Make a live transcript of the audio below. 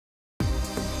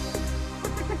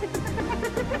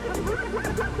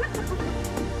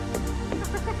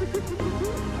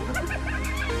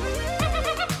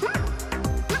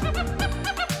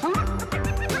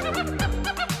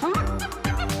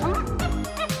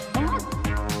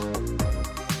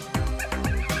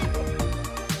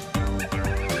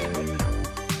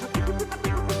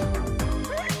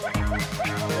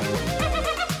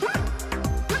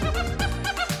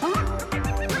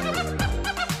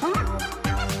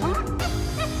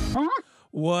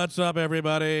What's up,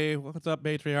 everybody? What's up,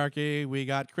 Matriarchy? We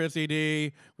got Chrissy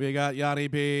D. We got Yanni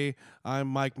B. I'm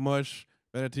Mike Mush,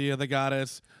 Venetia the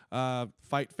Goddess,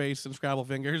 Fight Face and Scrabble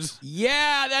Fingers.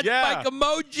 Yeah, that's Mike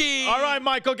emoji. All right,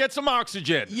 Michael, get some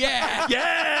oxygen. Yeah.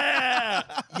 Yeah.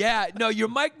 Yeah, no, you're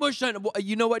Mike Mush.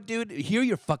 You know what, dude? Hear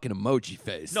your fucking emoji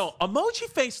face. No, emoji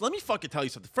face. Let me fucking tell you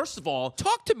something. First of all,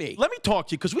 talk to me. Let me talk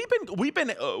to you because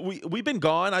we've been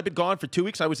gone. I've been gone for 2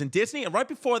 weeks. I was in Disney, and right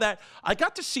before that, I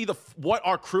got to see what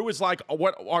our crew is like.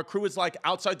 What our crew is like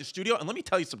outside the studio. And let me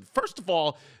tell you something. First of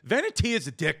all, Venetia is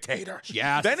a dictator.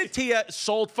 Yes. Venetia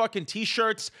sold fucking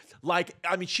T-shirts. Like,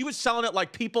 I mean, she was selling it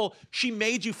like people. She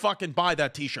made you fucking buy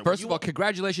that T-shirt. First of all,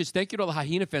 congratulations. Thank you to all the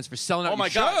Hyena fans for selling out Oh my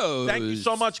your God. shows. Thank you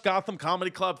so much, Gotham Comedy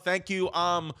Club. Thank you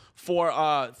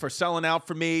for selling out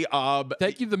for me.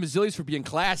 Thank you to the Mazzillies for being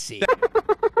classy.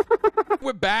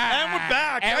 We're back. And we're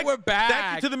back. And we're back.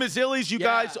 Thank you to the Mazzillies. You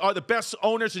guys are the best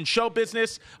owners in show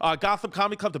business. Gotham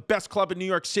Comedy Club, the best club in New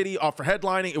York City for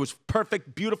headlining. It was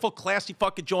perfect, beautiful, classy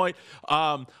fucking joint.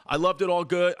 I loved it all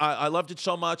good. I loved it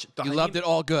so much. You loved it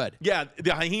all good. Yeah,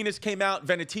 the Hyenas came out.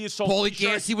 Venetia sold Paulie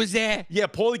Gassy was there. Yeah,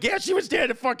 Paulie Gassy was there.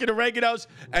 The fucking oreganoes.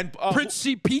 And Prince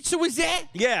C. Pizza was there.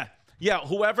 Yeah. Yeah,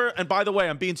 whoever, and by the way,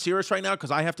 I'm being serious right now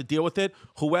because I have to deal with it.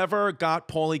 Whoever got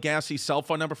Paulie Gassy's cell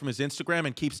phone number from his Instagram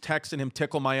and keeps texting him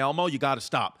Tickle My Elmo, you got to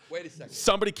stop. Wait a second.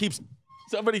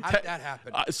 How did that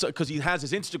happen? Because he has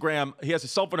his Instagram, he has his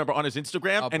cell phone number on his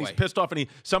Instagram, and he's boy. pissed off, and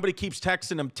somebody keeps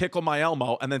texting him Tickle My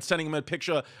Elmo, and then sending him a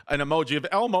picture, an emoji of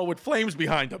Elmo with flames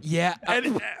behind him. Yeah.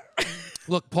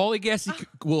 Look, Paulie Gassy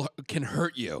can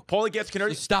hurt you. Paulie Gassy can hurt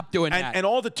you. So stop doing that. And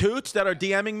all the toots that are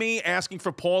DMing me asking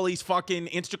for Paulie's fucking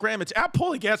Instagram, it's at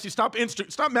Paulie Gassy. Stop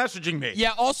messaging me.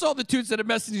 Yeah, also all the dudes that are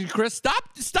messaging Chris, stop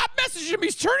messaging me.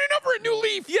 He's turning over a new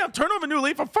leaf. Yeah, turn over a new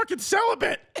leaf. I'm fucking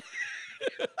celibate.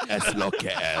 Yes, look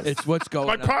at it's what's going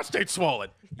My on. prostate's swollen.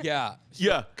 Yeah. So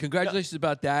Yeah. Congratulations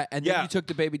about that. And then you took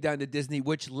the baby down to Disney,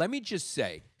 which let me just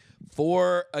say,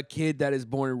 for a kid that is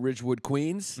born in Ridgewood,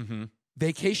 Queens,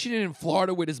 vacationing in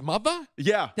Florida with his mother?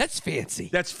 Yeah. That's fancy.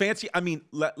 That's fancy. I mean,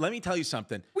 let me tell you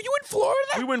something. Were you in Florida?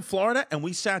 We were in Florida, and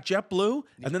we sat JetBlue,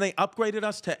 and then they upgraded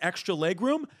us to extra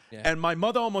legroom, and my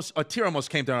mother a tear almost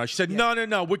came down. She said,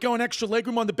 no, we're going extra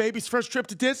legroom on the baby's first trip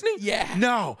to Disney? Yeah.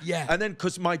 No. Yeah. And then,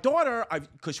 because my daughter,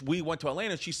 because we went to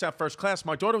Atlanta, she sat first class,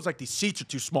 my daughter was like, these seats are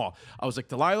too small. I was like,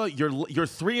 Delilah, you're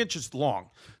 3 inches long,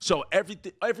 so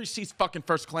every seat's fucking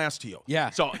first class to you.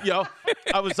 Yeah. So,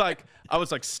 I was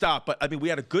like, stop. But, I mean, we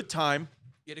had a good time.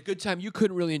 You had a good time. You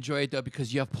couldn't really enjoy it, though,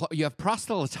 because you have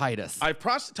prostatitis. I have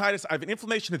prostatitis. I have an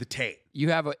inflammation of the tape. You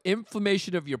have an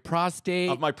inflammation of your prostate.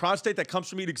 Of my prostate that comes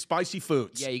from eating spicy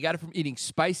foods. Yeah, you got it from eating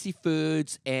spicy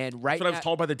foods, and That's what I was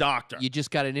told by the doctor. You just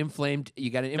got an inflamed. You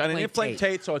got an inflamed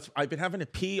tape. So I've been having to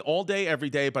pee all day, every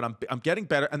day, but I'm getting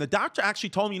better. And the doctor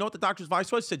actually told me, you know what the doctor's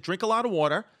advice was? He said, drink a lot of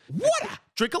water. Water.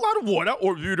 Drink a lot of water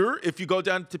or water if you go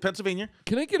down to Pennsylvania.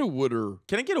 Can I get a water?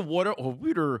 Can I get a water or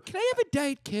water? Can I have a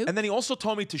Diet Coke? And then he also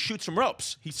told me to shoot some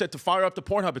ropes. He said to fire up the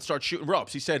Pornhub and start shooting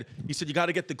ropes. He said you got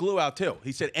to get the glue out too.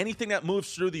 He said anything that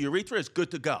moves through the urethra is good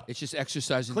to go. It's just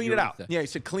exercising. Clean it out. Yeah, he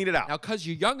said clean it out. Now, because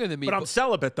you're younger than me. But I'm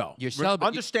celibate though. You're celibate.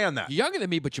 Understand that. You're younger than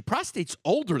me, but your prostate's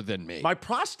older than me. My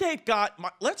prostate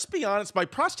let's be honest, my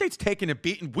prostate's taking a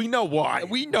beating. We know why.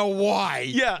 We know why.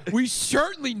 Yeah. We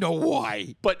certainly know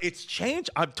why. But it's changed.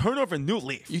 I've turned over a new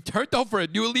leaf. You turned over a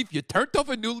new leaf. You turned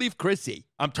over a new leaf, Chrissy.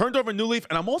 I'm turned over a new leaf,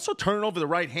 and I'm also turning over the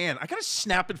right hand. I got a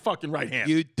snapping fucking right hand.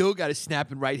 You do got a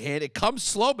snapping right hand. It comes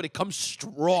slow, but it comes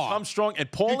strong. I'm strong.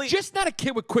 And Paulie... You're just not a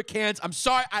kid with quick hands. I'm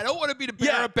sorry. I don't want to be the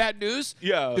bearer of bad news.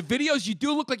 Yeah. The videos, you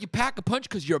do look like you pack a punch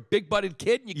because you're a big-butted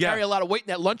kid and you carry a lot of weight in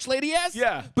that lunch lady has.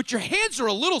 Yeah. But your hands are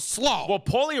a little slow. Well,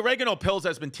 Paulie Oregano Pills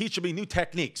has been teaching me new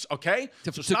techniques, okay?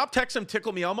 So stop texting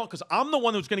Tickle Me Elmo, because I'm the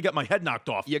one who's going to get my head knocked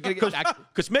off. You're going to get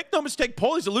Because make no mistake,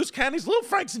 Paulie's a loose cannon. He's little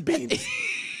Franks and beans.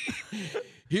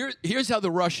 Here's how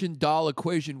the Russian doll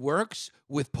equation works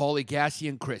with Paulie Gassy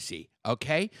and Chrissy,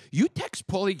 okay? You text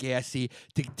Paulie Gassy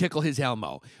to tickle his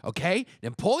Elmo, okay?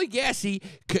 Then Paulie Gassy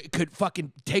could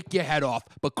fucking take your head off,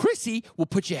 but Chrissy will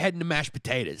put your head in the mashed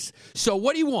potatoes. So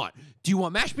what do you want? Do you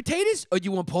want mashed potatoes, or do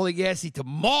you want Paulie Gassy to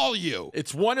maul you?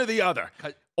 It's one or the other.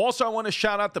 Also, I want to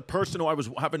shout out the person who I was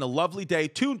having a lovely day.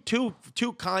 Two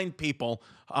kind people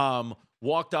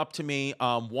walked up to me.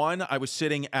 One, I was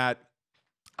sitting at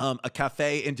a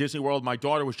cafe in Disney World. My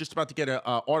daughter was just about to get an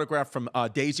autograph from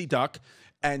Daisy Duck.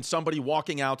 and somebody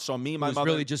walking out saw me, and my was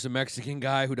mother. really just a Mexican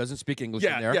guy who doesn't speak English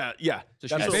in there. Yeah. So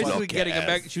That's she's what it was. basically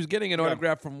getting she was getting an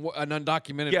autograph from an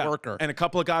undocumented worker. And a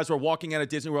couple of guys were walking out of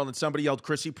Disney World, and somebody yelled,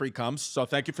 "Chrissy pre-comes." So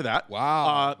thank you for that.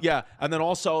 Wow. Yeah, and then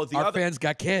also the Our other fans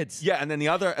got kids. Yeah, and then the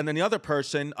other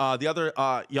person, the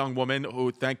other young woman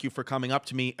who, thank you for coming up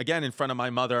to me again in front of my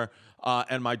mother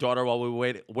and my daughter while we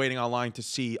were waiting online to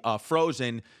see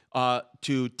Frozen,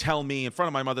 to tell me in front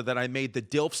of my mother that I made the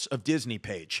DILFs of Disney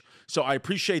page. So I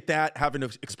appreciate that, having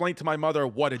to explain to my mother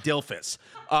what a DILF is.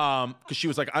 Because she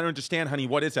was like, "I don't understand, honey,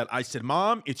 what is that?" I said,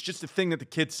 "Mom, it's just a thing that the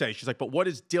kids say." She's like, "But what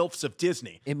is DILFs of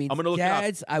Disney?" It means I'm gonna look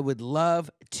dads it up. I would love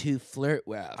to flirt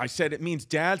with. I said, "It means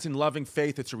dads in loving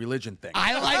faith. It's a religion thing."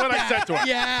 I like That's what that. I said to her.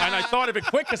 Yeah. And I thought of it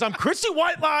quick because I'm Chrissy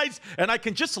White Lies and I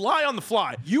can just lie on the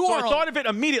fly. So I thought of it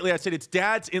immediately. I said, "It's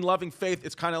dads in loving faith.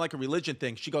 It's kind of like a religion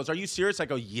thing." She goes, "Are you serious?" I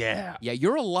go, "Yeah." Yeah,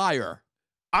 you're a liar.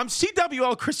 I'm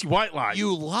CWL Chrissy White Lies.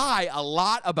 You lie a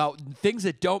lot about things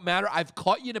that don't matter. I've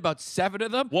caught you in about 7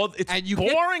 of them. Well, it's and you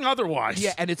boring otherwise.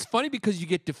 Yeah, and it's funny because you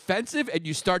get defensive and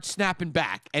you start snapping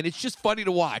back. And it's just funny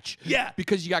to watch. Yeah.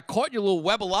 Because you got caught in your little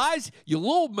web of lies, you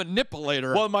little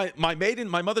manipulator. Well, my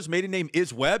mother's maiden name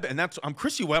is Webb, and I'm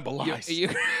Chrissy Webb Lies.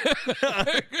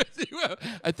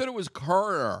 I thought it was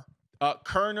Kerner.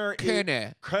 Kerner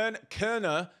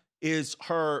is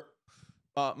her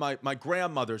my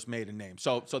grandmother's maiden name.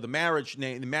 So the marriage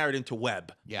name, they married into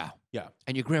Webb. Yeah. Yeah.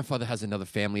 And your grandfather has another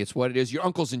family. It's what it is. Your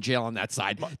uncle's in jail on that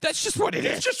side. That's just what it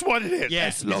is. It's just what it is.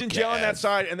 Yes, he's in jail on that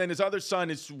side, and then his other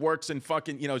son works in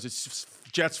fucking, is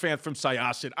a Jets fan from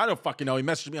Syosset. I don't fucking know. He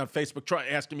messaged me on Facebook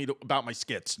asking me about my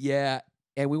skits. Yeah.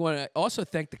 And we want to also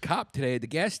thank the cop today at the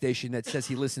gas station that says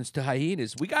he listens to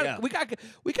Hyenas. We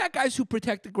got guys who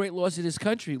protect the great laws of this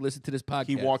country who listen to this podcast.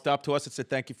 He walked up to us and said,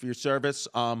 "Thank you for your service."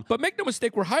 But make no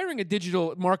mistake, we're hiring a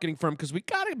digital marketing firm because we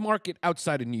got to market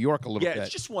outside of New York a little bit. Yeah,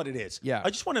 it's just what it is. Yeah. I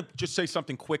just want to say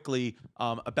something quickly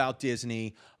about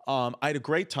Disney. I had a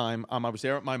great time. I was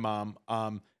there with my mom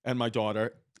and my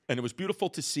daughter, and it was beautiful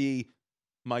to see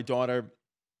my daughter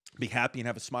be happy and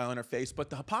have a smile on her face. But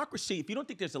the hypocrisy, if you don't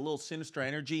think there's a little sinister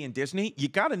energy in Disney, you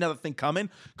got another thing coming.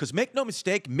 Because make no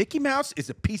mistake, Mickey Mouse is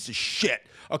a piece of shit.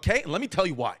 Okay? And let me tell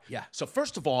you why. Yeah. So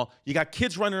first of all, you got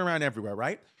kids running around everywhere,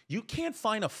 right? You can't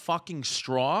find a fucking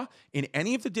straw in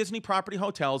any of the Disney property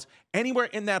hotels. Anywhere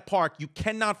in that park, you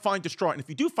cannot find a straw. And if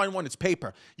you do find one, it's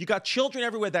paper. You got children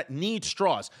everywhere that need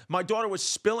straws. My daughter was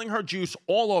spilling her juice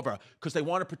all over because they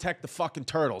want to protect the fucking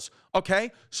turtles.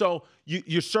 Okay? So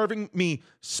you're serving me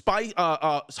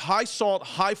high salt,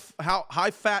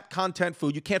 high fat content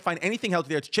food. You can't find anything healthy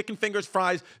there. It's chicken fingers,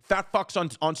 fries, fat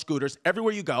fucks on scooters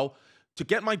everywhere you go. To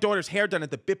get my daughter's hair done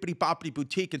at the Bippity Boppity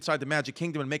Boutique inside the Magic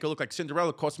Kingdom and make her look like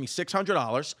Cinderella cost me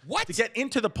 $600. What? To get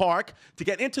into the park, it's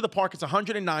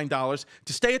 $109.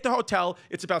 To stay at the hotel,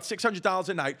 it's about $600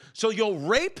 a night. So you'll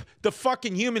rape the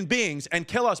fucking human beings and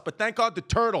kill us, but thank God the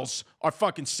turtles are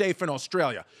fucking safe in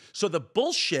Australia. So the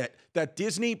bullshit that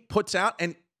Disney puts out,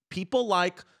 and people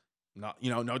like,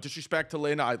 no disrespect to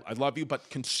Lynn, I love you, but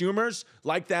consumers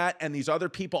like that and these other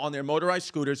people on their motorized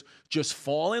scooters just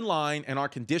fall in line and are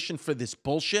conditioned for this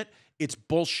bullshit. It's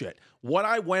bullshit. What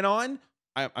I went on,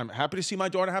 I'm happy to see my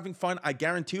daughter having fun. I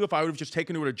guarantee you, if I would have just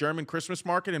taken her to a German Christmas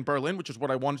market in Berlin, which is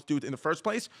what I wanted to do in the first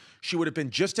place, she would have been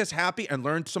just as happy and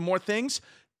learned some more things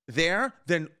there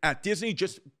than at Disney,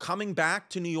 just coming back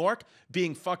to New York,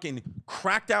 being fucking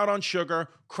cracked out on sugar,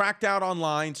 cracked out on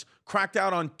lines, cracked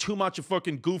out on too much of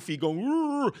fucking Goofy going,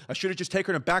 "Rrr." I should have just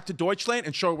taken her back to Deutschland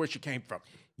and show her where she came from.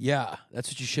 Yeah, that's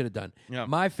what you should have done. Yeah.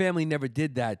 My family never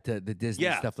did that, the Disney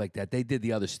stuff like that. They did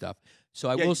the other stuff. So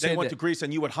I will say they went that, to Greece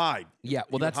and you would hide. Yeah,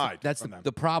 well, that's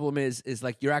the problem is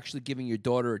like you're actually giving your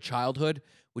daughter a childhood,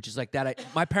 which is like that.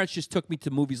 My parents just took me to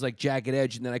movies like Jagged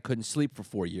Edge, and then I couldn't sleep for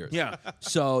 4 years. Yeah.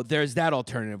 So there's that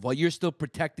alternative. While you're still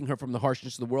protecting her from the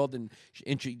harshness of the world, and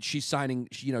she's signing,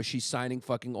 she's signing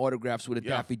fucking autographs with a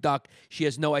Daffy Duck. She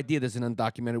has no idea there's an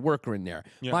undocumented worker in there.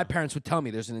 Yeah. My parents would tell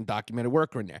me there's an undocumented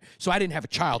worker in there. So I didn't have a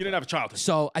child. You didn't have a childhood.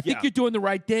 So I think you're doing the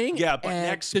right thing. Yeah, but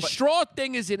and the straw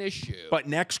thing is an issue. But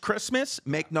next Christmas,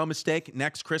 make no mistake,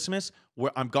 next Christmas,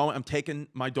 I'm taking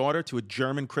my daughter to a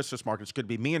German Christmas market. It's going to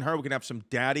be me and her. We're going to have some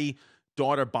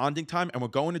daddy-daughter bonding time, and we're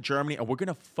going to Germany, and we're going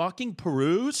to fucking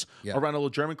peruse around a little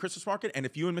German Christmas market. And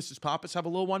if you and Mrs. Pappas have a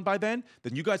little one by then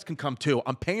you guys can come too.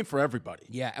 I'm paying for everybody.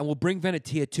 Yeah, and we'll bring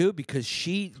Venetia too because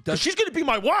she's going to be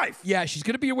my wife. Yeah, she's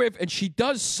going to be your wife, and she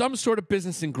does some sort of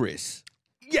business in Greece.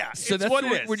 Yeah, so it's that's what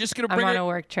it is. We're just going to bring I'm her on a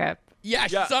work trip. Yeah,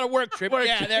 she's Yeah. on a work trip. Work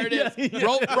Yeah, trip. there it is.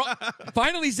 Yeah.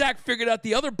 Finally, Zach figured out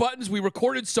the other buttons. We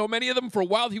recorded so many of them for a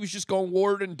while. He was just going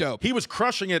word and dope. He was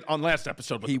crushing it on last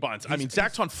episode with the buttons. I mean,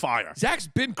 Zach's on fire. Zach's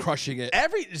been crushing it.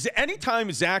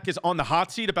 Anytime Zach is on the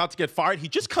hot seat about to get fired, he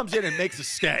just comes in and makes us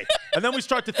stay. And then we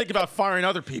start to think about firing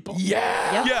other people.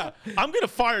 Yeah. Yeah. I'm going to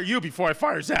fire you before I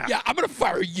fire Zach. Yeah, I'm going to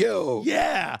fire you.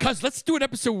 Yeah. Cuz let's do an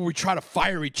episode where we try to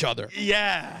fire each other.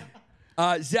 Yeah.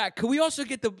 Zach, can we also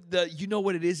get the you know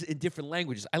what it is in different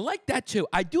languages? I like that too.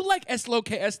 I do like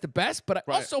S-L-O-K-S the best, but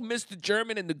I also miss the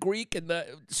German and the Greek and the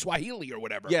Swahili or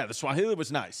whatever. Yeah, the Swahili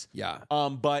was nice. Yeah.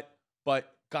 But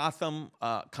Gotham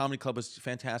Comedy Club was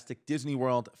fantastic. Disney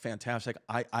World, fantastic.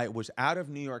 I was out of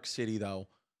New York City though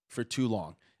for too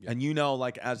long. Yeah. And you know,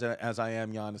 like as I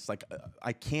am, Yannis, like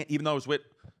I can't, even though I was with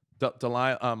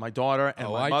Delilah, my daughter and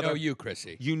my mother. I know you,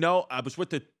 Chrissy. You know, I was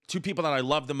with the two people that I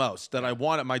love the most, that I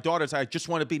wanted. My daughters, I just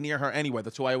want to be near her anyway.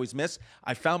 That's who I always miss.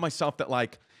 I found myself that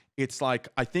like, it's like,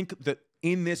 I think that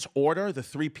in this order, the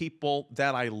three people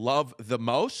that I love the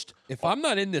most. If I'm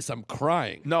not in this, I'm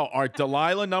crying. No, are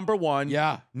Delilah number 1.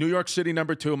 Yeah. New York City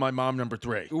number 2. My mom number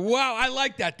 3. Wow, I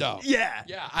like that though. Yeah.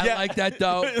 Yeah, I like that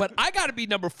though. But I got to be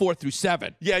number 4 through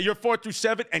 7. Yeah, you're 4 through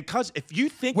 7. And cuz if you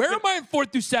think Where am I in 4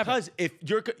 through 7? Cuz if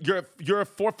you're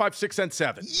 4, 5, 6, and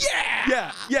 7.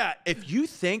 Yeah. If you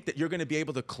think that you're going to be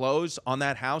able to close on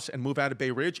that house and move out of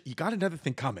Bay Ridge, you got another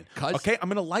thing coming. Okay, I'm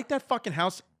going to light that fucking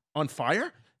house on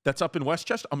fire. That's up in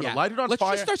Westchester. I'm going to light it on fire. Let's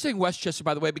just start saying Westchester,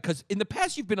 by the way, because in the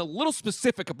past you've been a little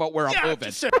specific about where I'm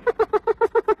moving.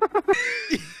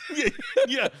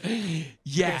 Yeah.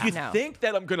 If you think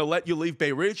that I'm going to let you leave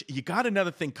Bay Ridge, you got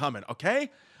another thing coming, okay?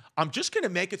 I'm just going to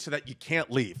make it so that you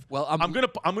can't leave. Well, I'm going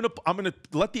to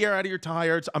let the air out of your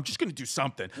tires. I'm just going to do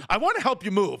something. I want to help you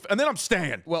move, and then I'm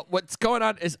staying. Well, what's going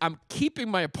on is I'm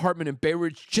keeping my apartment in Bay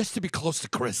Ridge just to be close to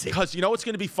Chrissy. Because you know what's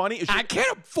going to be funny? Is I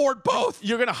can't afford both.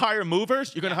 You're going to hire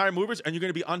movers. You're going to hire movers, and you're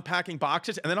going to be unpacking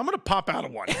boxes, and then I'm going to pop out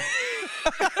of one.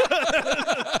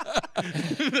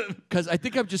 Because I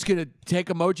think I'm just going to take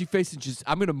Emoji Face and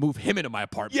I'm going to move him into my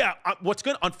apartment. Yeah.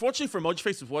 Unfortunately for Emoji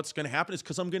Face, what's going to happen is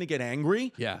because I'm going to get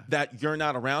angry that you're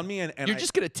not around me. And you're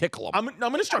just going to tickle him. I'm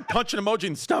going to start punching Emoji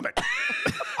in the stomach.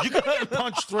 You're going to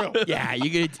punch through. Yeah,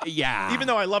 you're going to, yeah. Even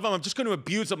though I love him, I'm just going to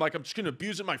abuse him. Like, I'm just going to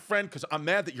abuse him, my friend, because I'm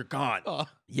mad that you're gone.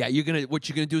 Yeah, what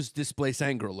you're going to do is displace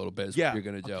anger a little bit is what you're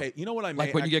going to do. Okay, you know what I mean?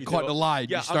 Like when you get caught in a lie,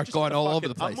 you start going all over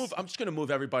the place. I'm just going to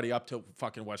move everybody up to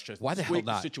fucking Westchester. Why the hell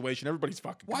not? Situation. Everybody's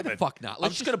fucking Why coming. the fuck not?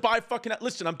 I'm just going to buy fucking...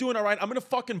 Listen, I'm doing all right. I'm going to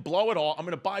fucking blow it all. I'm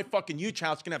going to buy a fucking huge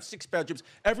house. It's going to have 6 bedrooms.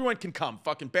 Everyone can come.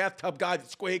 Fucking bathtub guy,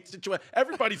 squeak, situation.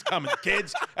 Everybody's coming.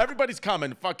 Kids. Everybody's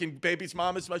coming. Fucking baby's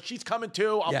mom is... She's coming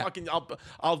too.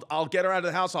 I'll get her out of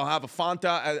the house. I'll have a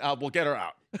Fanta. We'll get her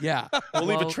out. Yeah. We'll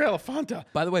leave a trail of Fanta.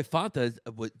 By the way, Fanta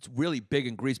was really big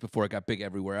in Greece before it got big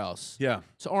everywhere else. Yeah.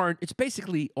 It's orange. It's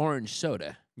basically orange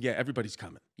soda. Yeah, everybody's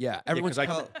coming. Yeah, everyone's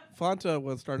Fanta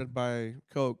was started by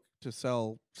Coke to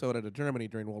sell soda to Germany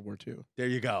during World War II. There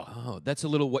you go. Oh, that's a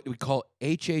little what we call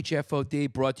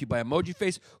HHFOD, brought to you by Emoji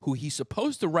Face, who he's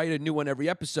supposed to write a new one every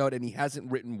episode, and he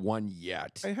hasn't written one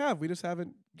yet. I have. We just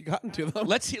haven't gotten to them.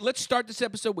 Let's start this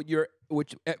episode with your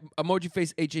Emoji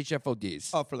Face HHFODs.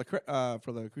 Oh,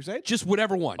 for the Crusades? Just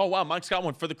whatever one. Oh, wow. Mike's got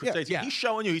one for the Crusades. Yeah. He's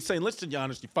showing you. He's saying, listen,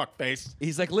 Yannis, you fuck face.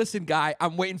 He's like, listen, guy,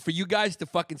 I'm waiting for you guys to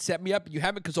fucking set me up. You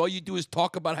haven't, because all you do is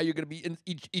talk about how you're going to be in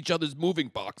each other's moving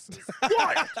boxes.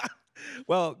 What?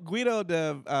 Well, Guido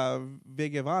de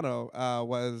Vigevano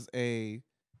was a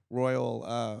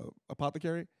royal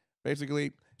apothecary.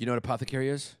 Basically, You know what apothecary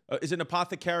is? Is an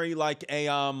apothecary like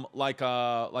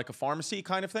a pharmacy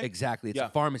kind of thing? Exactly. It's a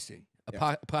pharmacy.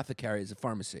 Apothecary is a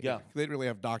pharmacy. Yeah. they didn't really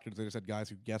have doctors. They just had guys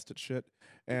who guessed at shit.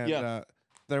 And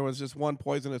there was just one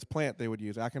poisonous plant they would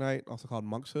use, aconite, also called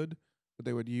monk's hood, that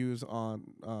they would use on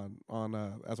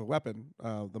as a weapon.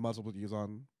 The Muslims would use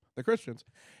on the Christians,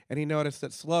 and he noticed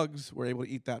that slugs were able to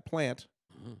eat that plant,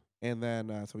 and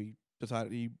then so he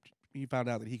decided he found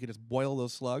out that he could just boil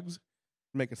those slugs,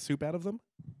 make a soup out of them,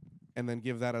 and then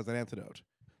give that as an antidote.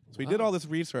 So he did all this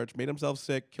research, made himself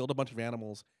sick, killed a bunch of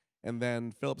animals, and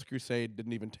then Philip's crusade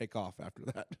didn't even take off after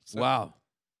that. So,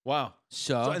 Wow.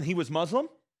 So And he was Muslim?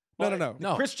 No.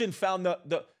 The Christian found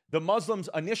the Muslims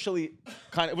initially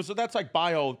that's like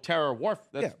bioterror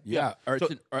warfare. Or it's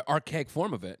an archaic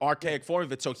form of it. Archaic form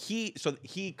of it. So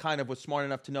he kind of was smart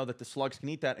enough to know that the slugs can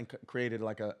eat that and created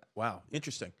like a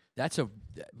interesting.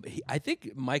 I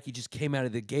think Mikey just came out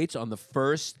of the gates on the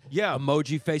first Yeah.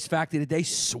 emoji face fact of the day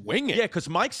swinging. Yeah, because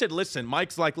Mike said,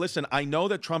 Mike's like, listen, I know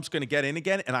that Trump's going to get in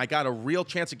again, and I got a real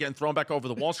chance of getting thrown back over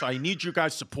the wall, so I need you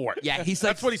guys' support. Yeah,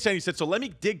 That's what he said. He said, so let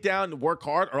me dig down and work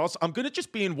hard, or else I'm going to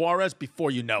just be in Juarez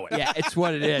before you know it. Yeah, it's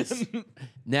what it is.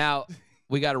 Now,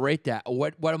 we got to rate that.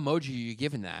 What emoji are you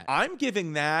giving that? I'm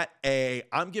giving that a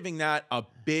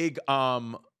big,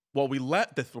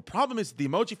 the problem is the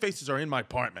emoji faces are in my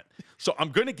apartment. So I'm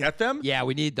going to get them. Yeah,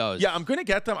 we need those. Yeah, I'm going to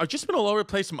get them. I've just been all over the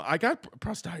place. I got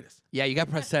prostatitis. Yeah, you got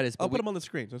prosthetics. I'll put them on the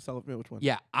screen. Just tell me which one.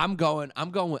 Yeah, I'm going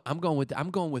with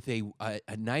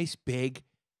a nice big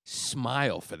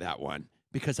smile for that one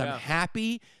because I'm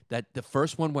happy that the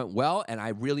first one went well and I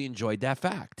really enjoyed that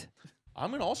fact. I'm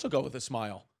going to also go with a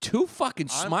smile. 2 fucking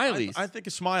smileys. I think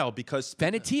a smile because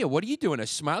Venetia, what are you doing? A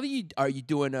smiley? Are you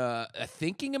doing a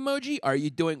thinking emoji? Are you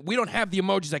doing? We don't have the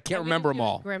emojis. I can't remember them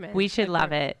all. Grimace. We should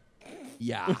love it.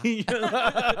 Yeah.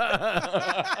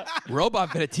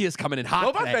 Robot Venetia's coming in hot.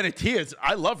 Robot today. Venetia's.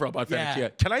 I love Robot Yeah.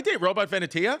 Venetia. Can I date Robot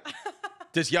Venetia?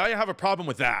 Does Yaya have a problem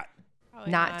with that?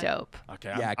 Probably not dope.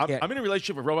 Okay. Yeah, I'm in a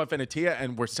relationship with Robot Venetia,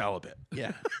 and we're celibate.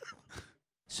 Yeah.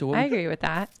 So what I agree with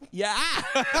that. Yeah.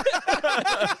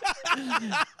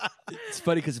 It's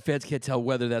funny because the fans can't tell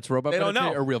whether that's Robot They don't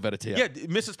Venetia know. or real Venetia. Yeah,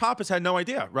 Mrs. Pappas had no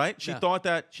idea, right? She Yeah. thought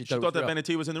that She she thought it thought was that real.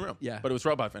 Venetia was in the room. Yeah. But it was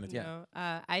Robot Venetia.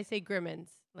 No, I say Grimmins.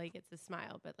 Like it's a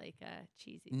smile, but like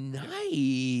cheesy.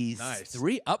 Nice.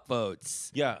 3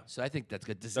 upvotes. Yeah. So I think that's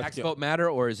good. Does That's Zach's good. vote matter,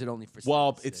 or is it only for?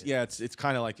 Well, Sid? it's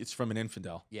kind of like it's from an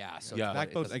infidel. Yeah. So Yeah. Back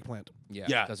it votes doesn't- eggplant. Yeah.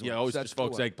 Yeah, it doesn't yeah, work. always So just that's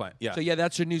folks cool. eggplant. Yeah. So yeah,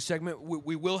 that's your new segment.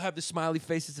 We will have the smiley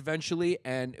faces eventually,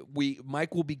 and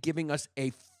Mike will be giving us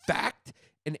a fact,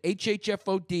 an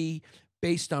HHFOD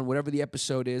based on whatever the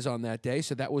episode is on that day.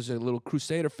 So that was a little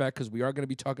Crusader fact because we are going to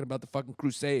be talking about the fucking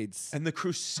Crusades. And the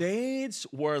Crusades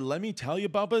were, let me tell you,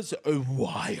 Bubba's, a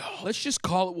while. Let's just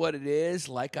call it what it is.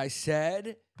 Like I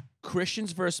said,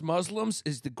 Christians versus Muslims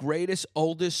is the greatest,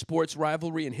 oldest sports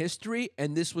rivalry in history,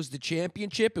 and this was the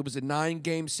championship. It was a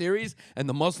 9-game series, and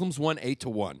the Muslims won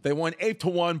 8-1. They won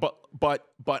 8-1, but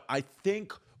I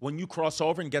think when you cross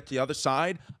over and get to the other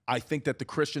side, I think that the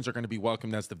Christians are going to be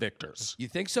welcomed as the victors. You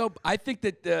think so? I think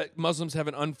that the Muslims have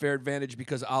an unfair advantage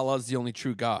because Allah is the only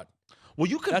true God. Well,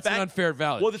 you could That's an unfair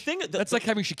advantage. Well, the thing that's like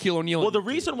having Shaquille O'Neal. Well, in the your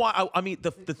team. reason why I mean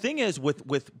the thing is with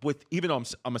even though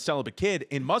I'm a celibate kid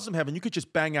in Muslim heaven, you could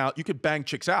just bang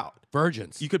chicks out.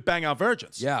 Virgins. You could bang out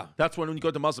virgins. Yeah. That's when you go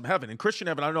to Muslim heaven. In Christian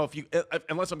heaven, I don't know if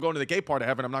unless I'm going to the gay part of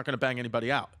heaven, I'm not going to bang anybody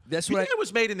out. That's you what think it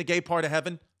was made in the gay part of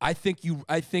heaven? I think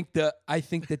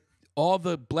that all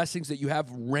the blessings that you have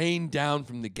rain down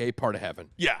from the gay part of heaven.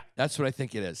 Yeah. That's what I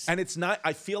think it is. And it's not,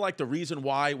 I feel like the reason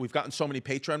why we've gotten so many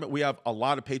Patreon, we have a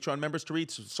lot of Patreon members to read.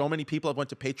 So many people have went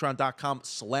to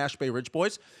patreon.com/Bay Ridge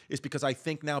Boys is because I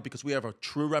think now, because we have a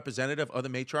true representative of the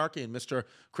matriarchy and Mr.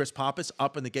 Chris Pappas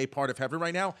up in the gay part of heaven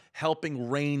right now, helping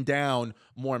rain down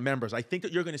more members. I think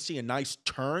that you're going to see a nice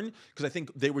turn because I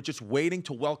think they were just waiting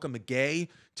to welcome a gay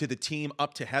to the team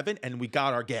up to heaven, and we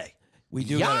got our gay. We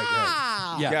do got our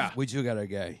gay. Yeah, Yeah. we do got our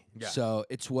gay. Yeah. So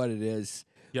it's what it is.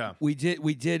 Yeah. We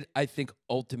did, I think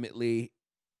ultimately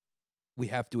we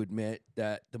have to admit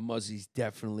that the Muzzies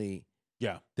definitely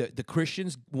Yeah. the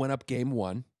Christians went up game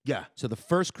 1. Yeah. So the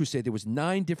first crusade, there was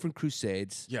 9 different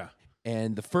crusades. Yeah.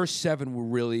 And the first 7 were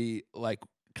really like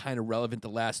kind of relevant. The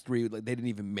last 3, like, they didn't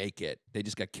even make it. They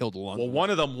just got killed along. Well, the one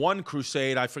way. of them, one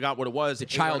crusade, I forgot what it was. The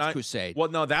 8 or Child's 9. Crusade. Well,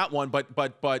 no, that one, but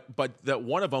that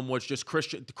one of them was just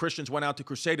Christian. The Christians went out to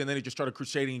crusade, and then they just started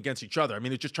crusading against each other. I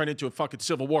mean, it just turned into a fucking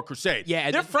civil war crusade. Yeah,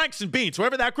 and they're then- Franks and Beans.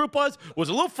 Whoever that group was a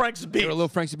little Franks and They Beans. were little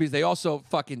Franks and Beans. They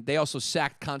also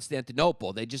sacked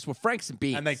Constantinople. They just were Franks and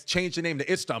Beans. And they changed the name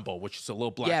to Istanbul, which is a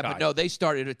little black yeah, guy. but no, they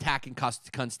started attacking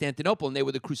Constantinople, and they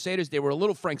were the Crusaders. They were a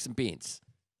little Franks and Beans.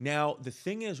 Now, the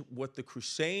thing is, what the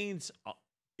Crusades,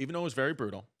 even though it was very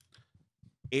brutal,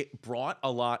 it brought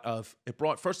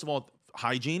first of all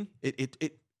hygiene.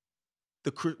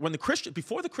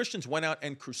 Before the Christians went out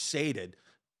and crusaded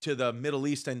to the Middle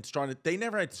East and started, they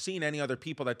never had seen any other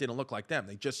people that didn't look like them.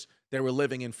 They were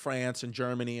living in France and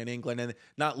Germany and England and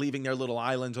not leaving their little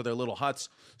islands or their little huts.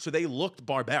 So they looked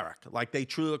barbaric. Like they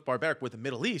truly looked barbaric. With the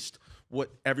Middle East,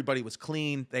 everybody was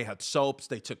clean. They had soaps.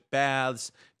 They took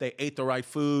baths. They ate the right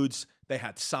foods. They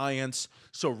had science.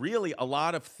 So really, a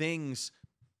lot of things,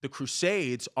 the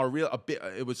Crusades are real.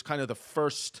 It was kind of the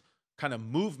first kind of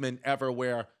movement ever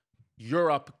where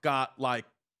Europe got like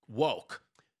woke.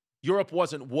 Europe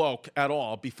wasn't woke at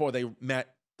all before they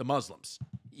met the Muslims.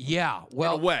 Yeah,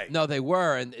 well, in a way. No, they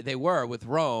were with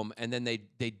Rome, and then they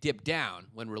dipped down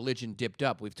when religion dipped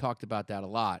up. We've talked about that a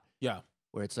lot. Yeah.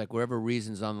 Where it's like wherever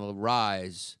reason's on the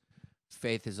rise,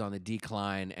 faith is on the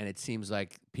decline, and it seems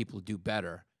like people do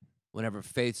better. Whenever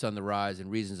faith's on the rise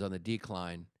and reason's on the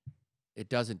decline, it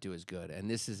doesn't do as good. And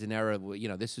this is an era,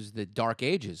 this is the Dark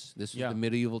Ages. This was the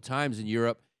medieval times in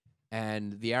Europe,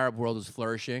 and the Arab world was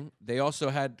flourishing. They also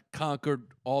had conquered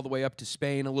all the way up to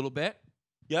Spain a little bit.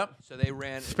 Yep. So they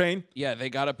ran Spain. Yeah, they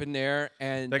got up in there,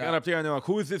 and They got up there and they're like,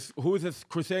 "Who is this? Who is this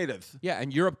Crusades?" Yeah,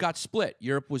 and Europe got split.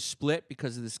 Europe was split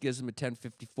because of the schism of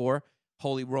 1054.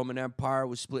 Holy Roman Empire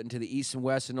was split into the East and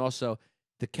West, and also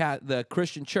the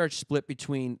Christian Church split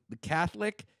between the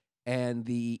Catholic and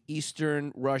the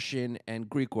Eastern, Russian, and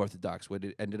Greek Orthodox, what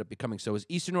it ended up becoming. So it was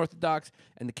Eastern Orthodox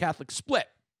and the Catholic split.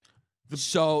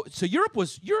 So Europe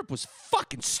was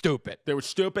fucking stupid. They were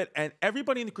stupid, and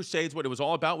everybody in the Crusades, what it was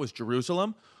all about was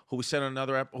Jerusalem. Who we said on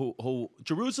another who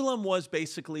Jerusalem was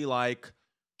basically like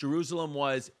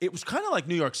it was kind of like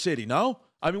New York City. No,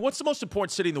 I mean, what's the most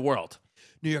important city in the world?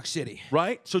 New York City,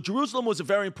 right? So Jerusalem was a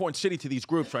very important city to these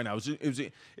groups right now.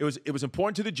 It was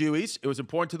important to the Jewies, it was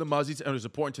important to the Muzzies, and it was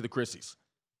important to the Chrissies.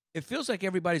 It feels like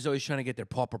everybody's always trying to get their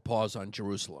pauper paws on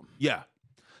Jerusalem. Yeah.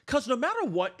 Because no matter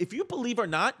what, if you believe or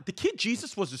not, the kid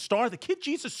Jesus was a star. The kid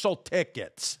Jesus sold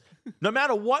tickets. No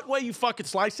matter what way you fucking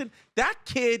slice it, that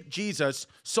kid Jesus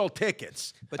sold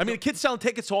tickets. But the kid's selling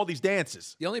tickets to all these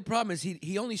dances. The only problem is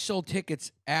he only sold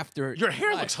tickets after. Your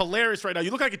hair looks hilarious right now. You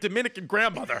look like a Dominican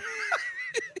grandmother.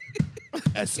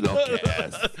 That's no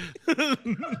gas.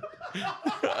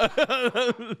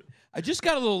 I just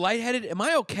got a little lightheaded. Am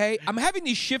I okay? I'm having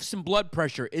these shifts in blood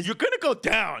pressure. You're gonna go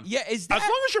down. Yeah, is that? As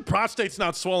long as your prostate's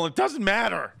not swollen, it doesn't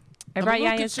matter. I'm a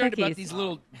little concerned about these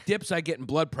little dips I get in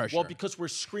blood pressure. Well, because we're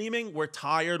screaming, we're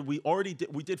tired. We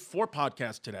did 4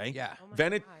 podcasts today.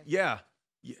 Yeah.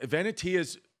 Vanity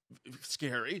is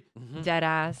scary. Mm-hmm. Dead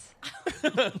ass.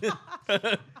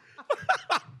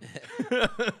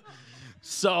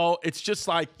 So it's just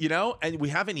like, and we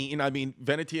haven't eaten. I mean,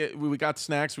 Venetia, we got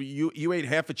snacks. You ate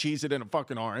half a Cheez-It and a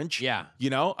fucking orange. Yeah.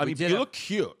 You look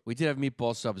cute. We did have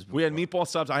meatball subs before. We had meatball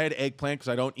subs. I had eggplant because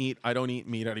I don't eat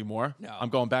meat anymore. No. I'm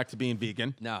going back to being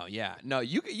vegan. No, yeah. No,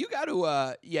 you got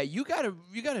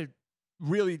to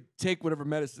really take whatever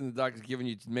medicine the doctor's giving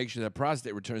you to make sure that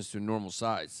prostate returns to a normal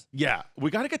size. Yeah.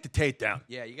 We got to get the taint down.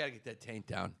 Yeah, you got to get that taint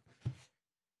down.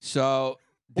 So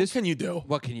what can you do?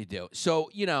 What can you do?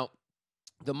 So,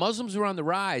 the Muslims were on the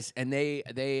rise, and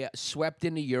they swept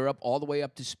into Europe all the way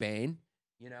up to Spain,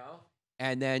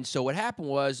 And then, so what happened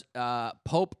was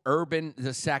Pope Urban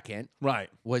II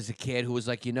was a kid who was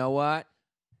like, you know what?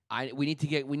 We need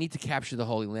to capture the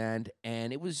Holy Land,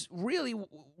 and it was really,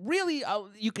 really,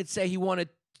 you could say he wanted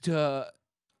to.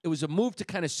 It was a move to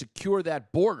kind of secure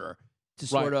that border to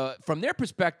sort of, from their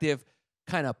perspective,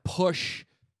 kind of push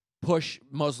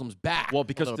Muslims back. Well,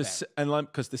 because the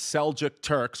Seljuk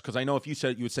Turks, because I know if you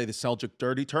said it, you would say the Seljuk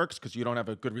dirty Turks because you don't have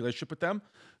a good relationship with them.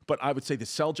 But I would say the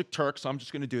Seljuk Turks. So I'm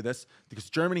just going to do this because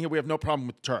Germany here we have no problem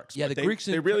with the Turks. Yeah, but the Greeks.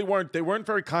 They really weren't. They weren't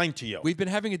very kind to you. We've been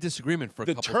having a disagreement for a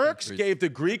couple. The Turks centuries. gave the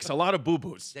Greeks a lot of boo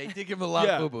boos. They did give them a lot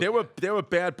of boo boos. They were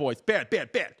bad boys. Bad. They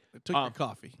took your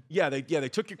coffee. Yeah, they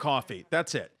took your coffee.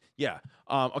 That's it. Yeah.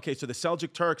 Okay, so the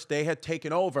Seljuk Turks, they had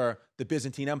taken over the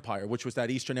Byzantine Empire, which was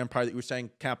that Eastern Empire that you were saying,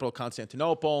 capital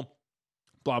Constantinople,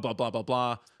 blah, blah, blah, blah,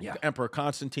 blah. Yeah. Emperor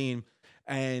Constantine.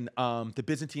 And the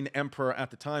Byzantine Emperor at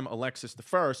the time, Alexis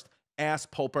I,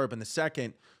 asked Pope Urban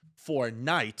II for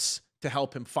knights to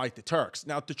help him fight the Turks.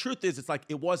 Now, the truth is, it's like,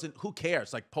 it wasn't, who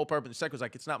cares? Like, Pope Urban II was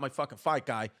like, it's not my fucking fight,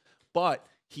 guy. But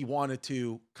he wanted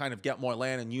to kind of get more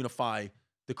land and unify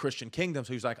the Christian kingdom.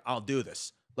 So he was like, I'll do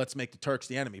this. Let's make the Turks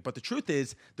the enemy. But the truth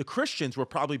is, the Christians were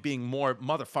probably being more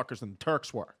motherfuckers than the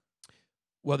Turks were.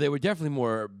 Well, they were definitely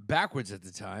more backwards at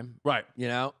the time. Right.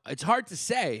 It's hard to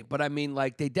say, but I mean,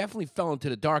 like, they definitely fell into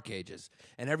the Dark Ages,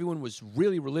 and everyone was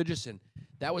really religious, and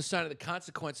that was kind of the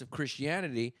consequence of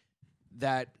Christianity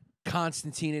that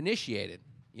Constantine initiated.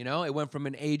 It went from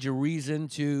an age of reason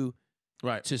to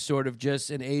sort of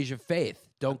just an age of faith.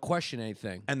 Don't question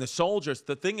anything. And the soldiers,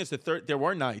 the thing is, there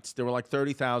were knights. There were like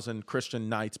 30,000 Christian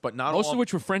knights, but not most all. of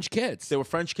which were French kids. They were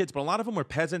French kids, but a lot of them were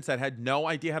peasants that had no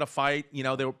idea how to fight.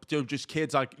 They were just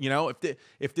kids. Like,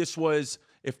 if this was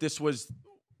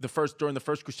during the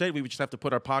first crusade, we would just have to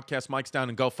put our podcast mics down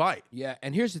and go fight. Yeah,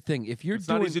 and here's the thing: it's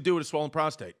not easy to do with a swollen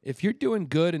prostate. If you're doing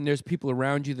good, and there's people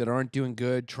around you that aren't doing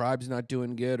good, tribes not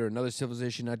doing good, or another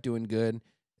civilization not doing good,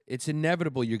 it's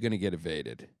inevitable you're going to get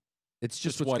evaded. It's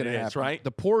just what's going to happen, right? The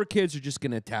poorer kids are just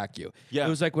going to attack you. Yeah. It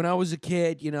was like when I was a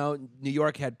kid, New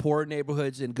York had poor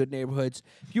neighborhoods and good neighborhoods.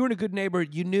 If you were in a good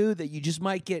neighborhood, you knew that you just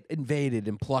might get invaded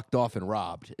and plucked off and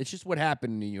robbed. It's just what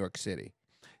happened in New York City.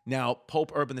 Now,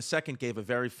 Pope Urban II gave a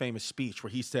very famous speech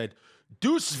where he said,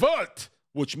 "Dus Wort,"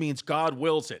 which means God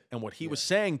wills it. And what he was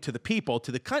saying to the people,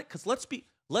 to the because let's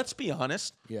be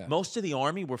honest. Yeah. Most of the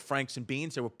army were Franks and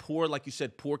Beans. They were poor, like you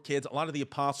said, poor kids. A lot of the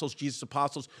apostles, Jesus'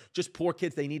 apostles, just poor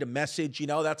kids. They need a message.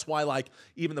 That's why, like,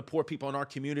 even the poor people in our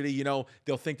community,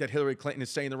 they'll think that Hillary Clinton is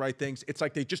saying the right things. It's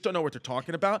like they just don't know what they're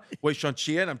talking about. Wei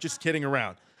Xian, I'm just kidding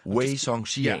around.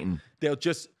 They'll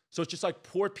just. So it's just like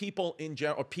poor people in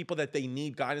general, or people that they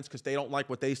need guidance because they don't like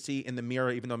what they see in the mirror,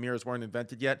 even though mirrors weren't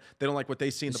invented yet. They don't like what they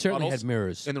see in the certainly puddles. had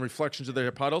mirrors. In the reflections of their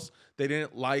puddles. They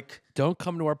didn't like... Don't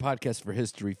come to our podcast for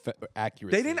history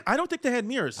accuracy. They didn't... I don't think they had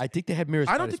mirrors. I think they had mirrors.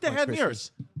 I don't think they had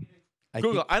mirrors.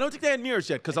 Google. I don't think they had mirrors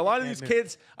yet because a lot of these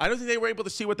kids, I don't think they were able to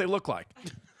see what they look like.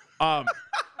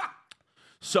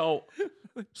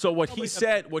 So what he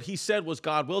said was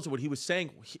God wills it. What he was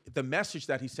saying, the message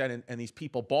that he said, and these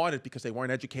people bought it because they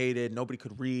weren't educated, nobody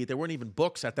could read. There weren't even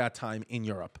books at that time in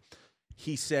Europe.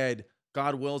 He said,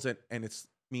 God wills it, and it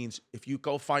means if you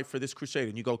go fight for this crusade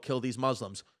and you go kill these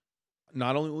Muslims,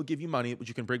 not only will we give you money, which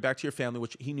you can bring back to your family,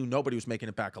 which he knew nobody was making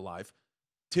it back alive.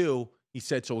 2, he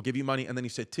said, so we'll give you money. And then he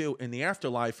said, 2, in the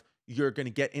afterlife, you're going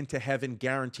to get into heaven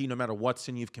guaranteed no matter what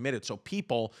sin you've committed. So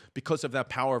people, because of that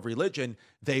power of religion,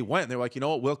 they went. They're like, you know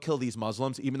what? We'll kill these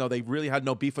Muslims, even though they really had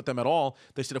no beef with them at all.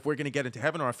 They said, if we're going to get into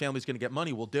heaven or our family's going to get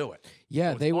money, we'll do it.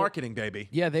 Yeah, so they marketing, baby.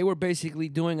 Yeah, they were basically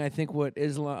doing, I think, what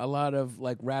Islam, a lot of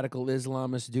like radical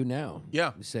Islamists do now.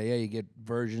 Yeah. You say, you get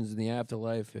versions in the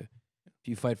afterlife if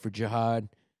you fight for jihad.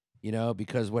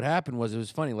 Because what happened was, it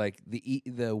was funny. Like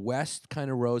the West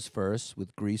kind of rose first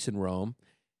with Greece and Rome.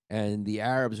 And the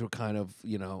Arabs were kind of,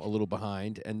 a little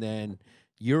behind, and then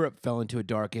Europe fell into a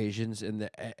dark ages, and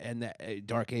the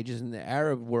dark ages, and the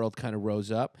Arab world kind of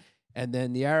rose up, and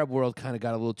then the Arab world kind of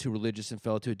got a little too religious and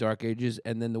fell into a dark ages,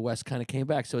 and then the West kind of came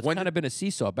back. So it's kind of been a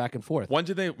seesaw back and forth. When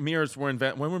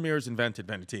were mirrors invented,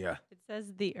 Venetia? It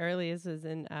says the earliest was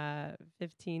in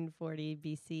 1540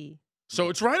 BC. So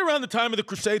it's right around the time of the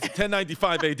Crusades of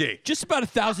 1095 AD. Just about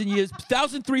 1,000 years,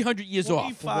 1,300 years off.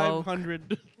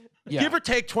 2,500. Yeah. Give or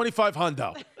take 25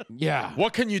 hundo. Yeah.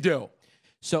 What can you do?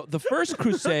 So the first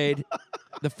crusade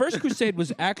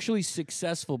was actually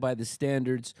successful by the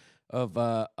standards of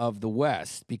the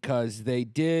West, because they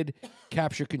did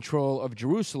capture control of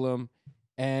Jerusalem,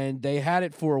 and they had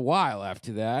it for a while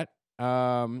after that.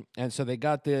 And so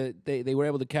they were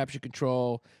able to capture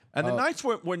control. And the Knights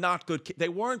were not good. They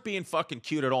weren't being fucking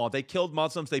cute at all. They killed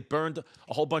Muslims. They burned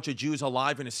a whole bunch of Jews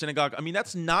alive in a synagogue. I mean,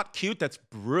 that's not cute. That's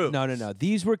brutal. No.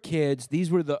 These were kids.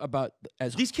 These were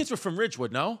These kids were from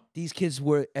Ridgewood, no? These kids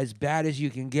were as bad as you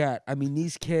can get. I mean,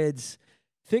 these kids.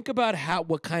 Think about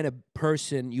what kind of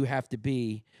person you have to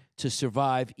be to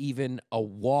survive even a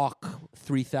walk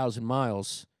 3,000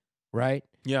 miles, right?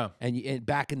 Yeah. And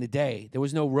back in the day, there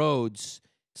was no roads.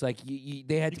 It's like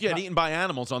they had to get eaten by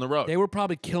animals on the road. They were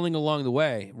probably killing along the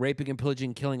way, raping and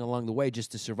pillaging, killing along the way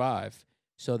just to survive.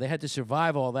 So they had to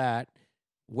survive all that.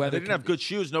 They didn't have good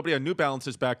shoes. Nobody had New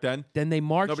Balances back then. Then they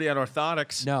marched. Nobody had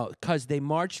orthotics. No, because they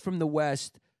marched from the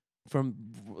west, from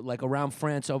like around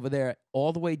France over there,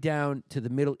 all the way down to the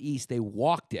Middle East. They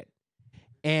walked it.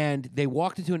 And they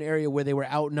walked into an area where they were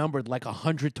outnumbered like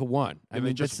 100 to 1. I mean,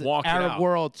 they just that's walked the it Arab out.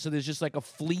 world, so there's just like a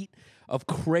fleet of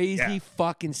crazy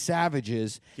fucking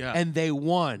savages, and they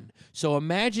won. So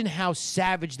imagine how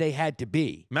savage they had to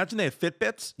be. Imagine they had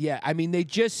Fitbits. Yeah, I mean, they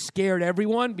just scared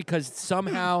everyone because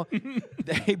somehow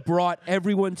they brought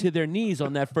everyone to their knees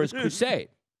on that first crusade.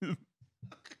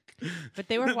 But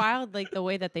they were wild, like the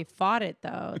way that they fought it,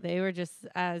 though. They were just,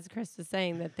 as Chris was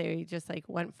saying, that they just like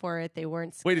went for it. They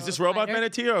weren't. Wait, is this robot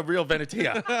Venetia or real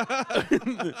Venetia?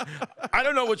 I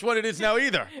don't know which one it is now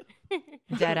either.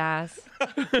 Dead ass.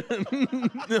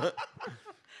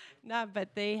 No,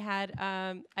 but they had.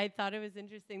 I thought it was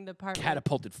interesting the part.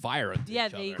 Catapulted fire. Yeah,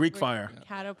 they Greek were fire.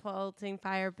 Catapulting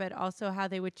fire, but also how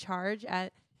they would charge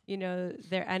at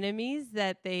their enemies.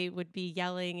 That they would be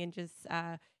yelling and just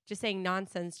saying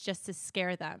nonsense just to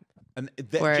scare them. And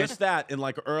just that in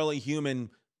like early human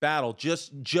battle,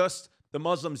 just the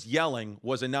Muslims yelling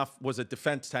was enough. Was a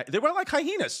defense. They were like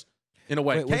hyenas in a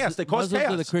way. Wait, chaos. They caused Muslims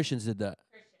chaos. or the Christians did that?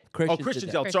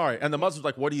 Christians yelled, sorry. And the Muslims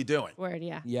like, what are you doing? Word,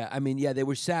 yeah. Yeah, I mean, they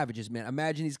were savages, man.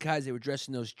 Imagine these guys, they were dressed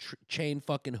in those chain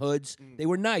fucking hoods. They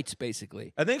were knights,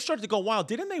 basically. And they started to go wild.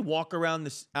 Didn't they walk around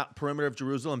this perimeter of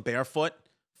Jerusalem barefoot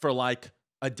for like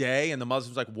a day? And the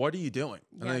Muslims like, what are you doing?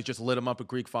 And then they just lit them up with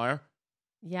Greek fire.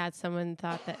 Yeah, someone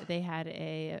thought that they had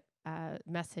a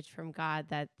message from God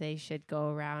that they should go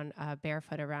around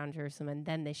barefoot around Jerusalem, and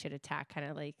then they should attack, kind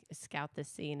of like scout the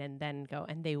scene, and then go.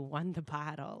 And they won the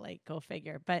battle, like go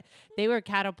figure. But they were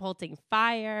catapulting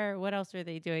fire. What else were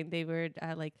they doing? They were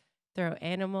like throw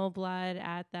animal blood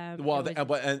at them. Well,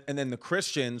 and then the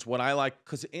Christians, what I like,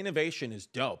 because innovation is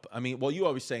dope. I mean, well, you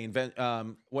always say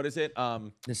what is it?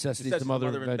 Necessity is the mother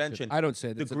of invention. I don't say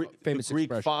it. It's a famous the Greek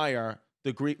expression. fire.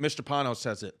 The Greek, Mr. Pano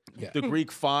says it. Yeah. The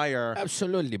Greek fire.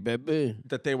 Absolutely, baby.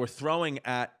 That they were throwing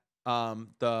at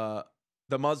the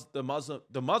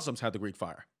Muslims had the Greek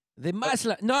fire. The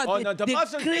Muslim,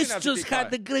 the Christians had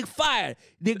the Greek fire.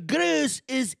 The Greece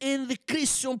is in the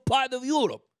Christian part of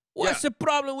Europe. What's the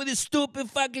problem with this stupid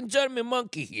fucking German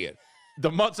monkey here? The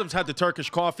Muslims had the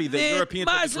Turkish coffee. The Europeans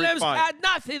had the Greek fire. Muslims had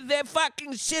nothing. They're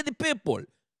fucking shitty people.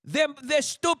 They're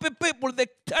stupid people.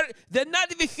 They're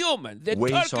not even human. The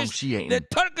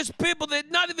Turkish people, they're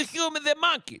not even human. They're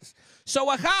monkeys. So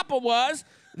what happened was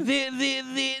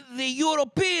the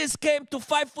Europeans came to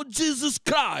fight for Jesus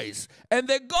Christ. And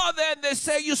they go there and they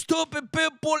say, you stupid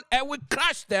people, and we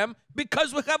crush them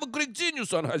because we have a Greek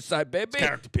genius on our side, baby. It's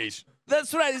character piece.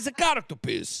 That's right. It's a character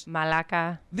piece.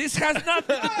 Malaka. This has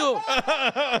nothing to do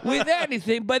with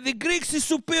anything, but the Greeks is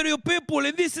superior people,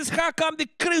 and this is how come the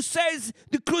Crusades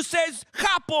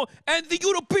happen, and the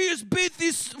Europeans beat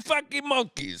these fucking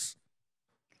monkeys.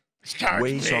 It's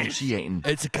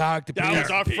a character piece. That was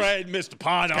our friend, Mr.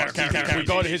 Pano. We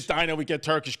go to his diner, we get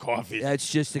Turkish coffee.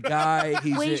 That's just a guy.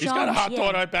 He's got a hot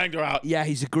daughter. I banged her out. Yeah,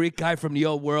 he's a Greek guy from the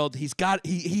old world. He's a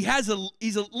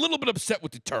little bit upset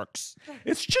with the Turks.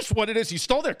 It's just what it is. He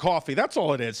stole their coffee. That's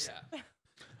all it is.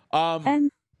 Yeah.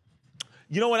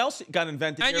 You know what else got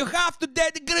invented? And here? you have to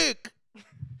date the Greek.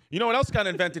 You know what else got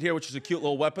invented here, which is a cute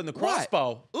little weapon? The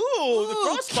crossbow. Ooh, the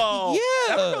crossbow. Yeah.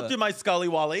 That would go through my Scully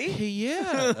Wally.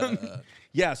 Yeah.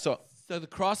 Yeah, so the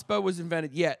crossbow was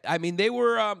invented. Yeah, I mean, they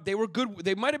were good.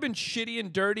 They might have been shitty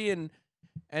and dirty and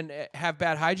have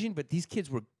bad hygiene, but these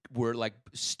kids were like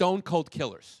stone cold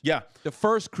killers. Yeah. The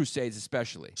first Crusades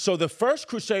especially. So the first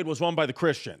crusade was won by the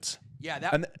Christians. Yeah,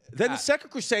 and then the second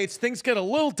Crusades, things get a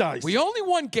little dicey. We only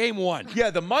won game one. Yeah,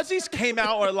 the Muzzies came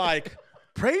out were like,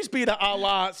 praise be to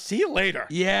Allah, see you later.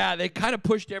 Yeah, they kind of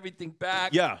pushed everything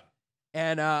back. Yeah.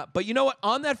 And but you know what?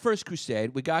 On that first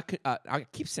crusade, we got. I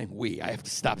keep saying we. I have to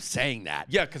stop saying that.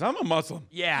 Yeah, because I'm a Muslim.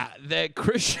 Yeah, the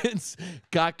Christians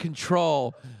got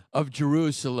control of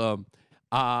Jerusalem,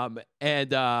 and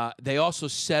they also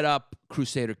set up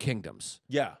Crusader kingdoms.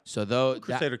 Yeah. So those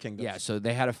Crusader kingdoms. Yeah. So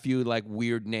they had a few like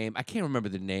weird names. I can't remember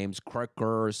the names.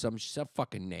 Cracker or some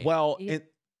fucking name. Well,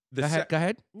 go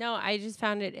ahead. No, I just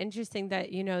found it interesting that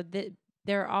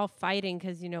they're all fighting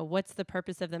because what's the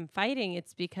purpose of them fighting?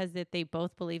 It's because that they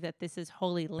both believe that this is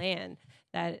holy land.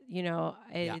 That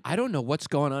I don't know what's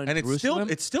going on in Jerusalem.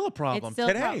 It's still a problem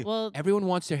today. Everyone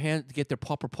wants their hand to get their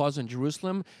proper paws on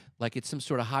Jerusalem, like it's some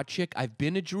sort of hot chick. I've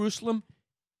been to Jerusalem.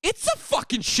 It's a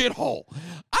fucking shithole.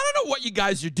 I don't know what you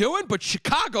guys are doing, but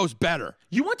Chicago's better.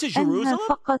 You went to Jerusalem?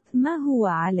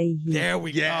 There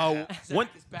we go.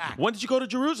 When did you go to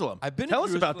Jerusalem? I've been. Tell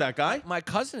us about that, guy. My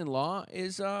cousin-in-law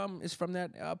is from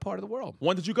that part of the world.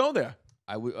 When did you go there?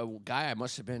 I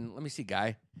must have been. Let me see,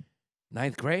 guy.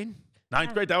 9th grade.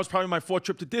 9th grade. That was probably my 4th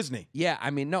trip to Disney. Yeah, I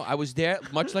mean, no, I was there.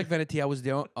 Much like Veneti, I was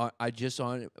there. I just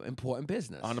on important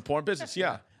business. On important business,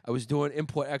 yeah. I was doing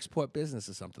import-export business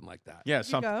or something like that. Yeah,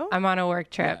 I'm on a work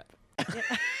trip.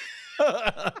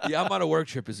 Yeah, I'm on a work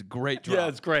trip. It's a great drop. Yeah,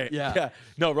 it's great. Yeah.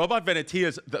 No, Robot Veneti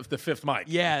is the fifth mic.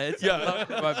 Yeah,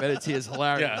 Robot Veneti is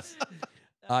hilarious.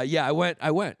 Yeah.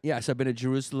 I went. Yes, I've been to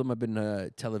Jerusalem. I've been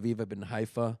to Tel Aviv. I've been to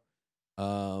Haifa.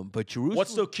 But Jerusalem.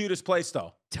 What's the cutest place,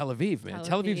 though? Tel Aviv, man.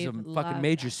 Tel Aviv's a fucking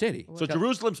major city. So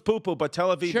Jerusalem's poo-poo, but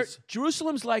Tel Aviv is...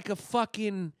 Jerusalem's like a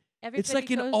fucking... It's like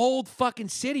an old fucking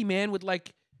city, man, with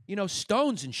like...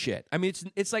 stones and shit. I mean,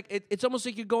 it's almost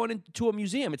like you're going into a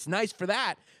museum. It's nice for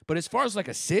that, but as far as like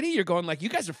a city, you're going like, you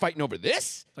guys are fighting over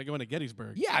this. It's like going to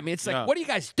Gettysburg. Yeah, I mean, it's like, what are you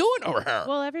guys doing over here?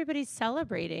 Well, everybody's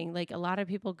celebrating. Like a lot of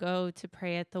people go to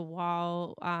pray at the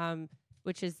wall,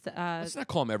 which is. Let's not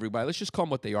call them everybody. Let's just call them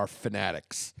what they are: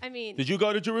 fanatics. I mean, did you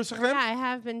go to Jerusalem? Yeah, I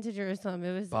have been to Jerusalem.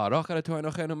 It was beautiful.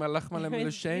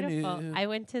 I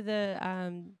went to the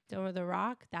Dome of the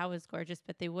Rock. That was gorgeous,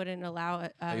 but they wouldn't allow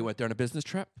it. You went there on a business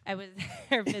trip? I was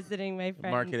there visiting my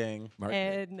friend. Marketing.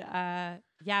 And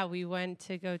we went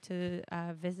to go to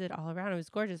visit all around. It was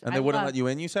gorgeous. And they wouldn't let you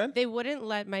in, you said? They wouldn't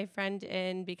let my friend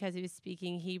in because he was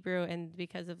speaking Hebrew, and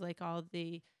because of like all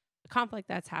the conflict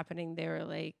that's happening, they were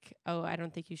like, oh, I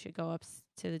don't think you should go up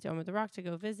to the Dome of the Rock to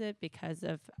go visit because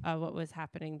of what was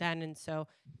happening then. And so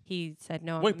he said,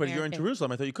 no. Wait, but you're in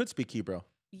Jerusalem. I thought you could speak Hebrew.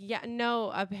 Yeah,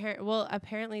 no.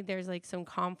 Apparently there's like some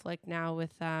conflict now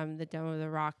with the Dome of the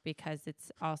Rock because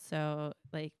it's also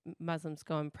like Muslims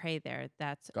go and pray there.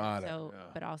 That's Got it.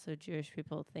 But also Jewish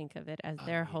people think of it as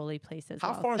their holy place as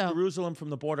well. How far is Jerusalem from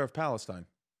the border of Palestine?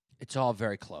 It's all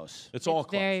very close. It's all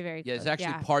close. very, very Yeah, close. there's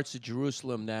actually parts of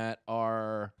Jerusalem that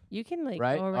are You can like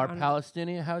right. go Are around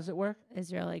Palestinian? How does it work?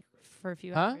 Israel like for a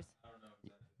few Huh? hours.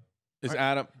 Is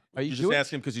Adam? Are you just Jewish?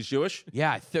 asking because he's Jewish?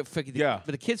 Yeah, Yeah.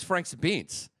 But the kid's Franks and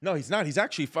Beans. No, he's not. He's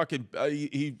actually fucking.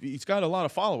 He's got a lot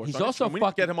of followers. He's on also Instagram. We need to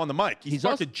fucking- get him on the mic. He's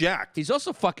fucking jacked. He's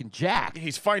also fucking Jack.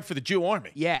 He's fighting for the Jew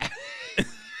army. Yeah.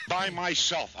 By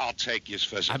myself, I'll take you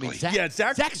physically. I mean, Zach, Yeah,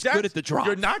 Zach's good at the drop.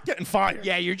 You're not getting fired.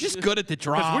 Yeah, you're just good at the Because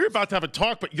drop. we're about to have a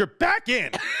talk, but you're back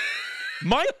in.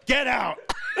 Mike, get out.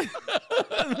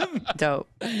 Dope.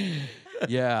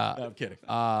 Yeah. No, I'm kidding.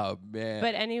 Oh man.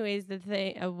 But anyways, the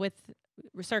thing with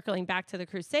circling back to the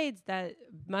Crusades, that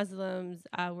Muslims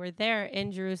were there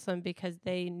in Jerusalem because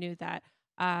they knew that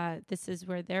this is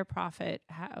where their prophet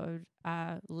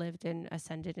lived and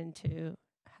ascended into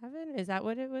heaven. Is that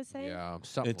what it was saying? yeah,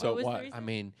 something. It's like a was what? the I reason?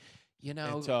 mean, you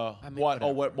know, It's I mean,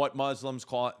 what Muslims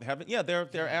call it heaven. Yeah,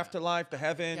 their afterlife, the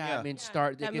heaven. yeah, Yeah, I mean,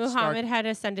 That they could Muhammad had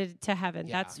ascended to heaven.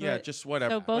 Yeah. That's yeah, what. just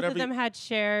whatever. So both Whatever of you- them had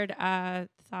shared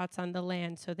thoughts on the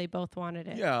land, so they both wanted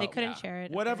it. Yeah. They couldn't Yeah. share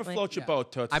it. Whatever apparently. floats your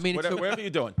boat, Toots. I mean, it's whatever you're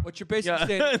doing. What you're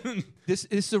basically Yeah. saying, this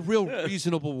is a real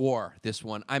reasonable war. This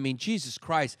one. I mean, Jesus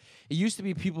Christ. It used to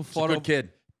be people It's a fought good over kid.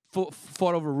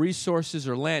 fought over resources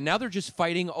or land. Now they're just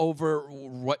fighting over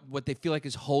what they feel like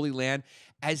is holy land,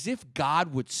 as if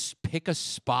God would pick a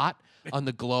spot on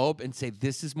the globe and say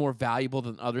this is more valuable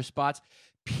than other spots.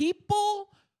 People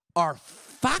are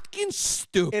fucking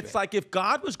stupid. It's like if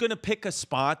God was going to pick a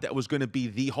spot that was going to be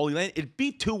the Holy Land, it'd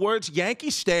be 2 words: Yankee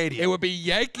Stadium. it would be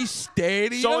Yankee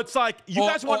Stadium. So it's like you or,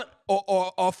 guys want to.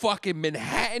 or fucking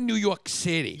Manhattan, New York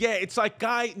City. Yeah, it's like,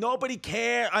 guy, nobody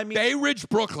care. I mean, Bay Ridge,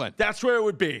 Brooklyn. that's where it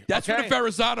would be. That's okay? where the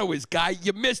Verrazano is, guy.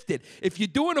 You missed it. If you're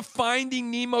doing a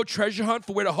Finding Nemo treasure hunt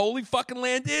for where the holy fucking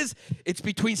land is, it's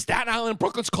between Staten Island and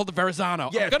Brooklyn. It's called the Verrazano.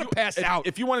 Yeah, I'm going to pass out.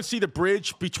 If you want to see the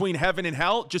bridge between heaven and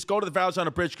hell, just go to the Verrazano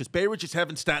Bridge because Bay Ridge is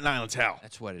heaven, Staten Island's hell.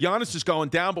 That's what it Yannis is going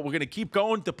down, but we're going to keep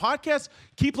going. The podcast,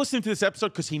 keep listening to this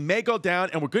episode because he may go down,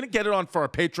 and we're going to get it on for our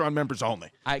Patreon members only.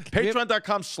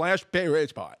 Patreon.com/Bay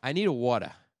Ridge Pod. I need a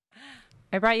water.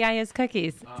 I brought Yaya's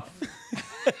cookies.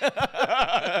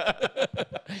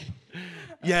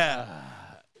 Yeah.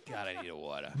 God, I need a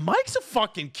water. Mike's a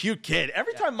fucking cute kid.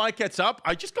 Every time Mike gets up,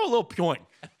 I just go a little point.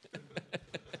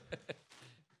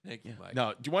 Thank you, Mike.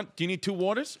 No, do you need 2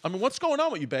 waters? I mean, what's going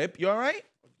on with you, babe? You all right?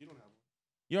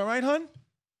 You all right, hun?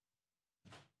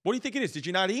 What do you think it is? Did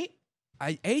you not eat?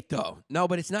 I ate, though. No,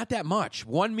 but it's not that much.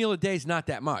 1 meal a day is not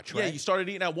that much, right? Yeah, you started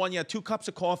eating at 1. You had 2 cups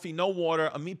of coffee, no water,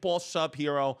 a meatball sub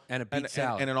hero, And a beet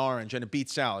salad. and an orange, and a beet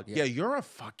salad. Yeah. Yeah, you're a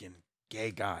fucking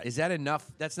gay guy. Is that enough?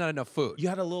 That's not enough food. You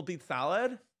had a little beet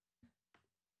salad?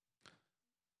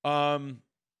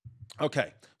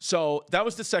 Okay, so that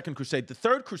was the second crusade. The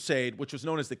third crusade, which was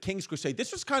known as the King's Crusade,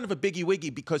 this was kind of a biggie wiggy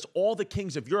because all the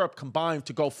kings of Europe combined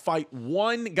to go fight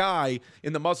one guy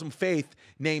in the Muslim faith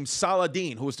named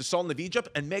Saladin, who was the Sultan of Egypt.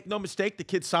 And make no mistake, the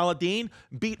kid Saladin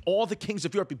beat all the kings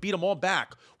of Europe. He beat them all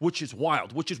back, which is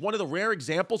wild, which is one of the rare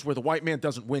examples where the white man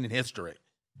doesn't win in history.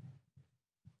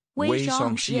 微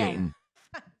上线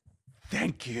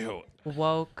Thank you.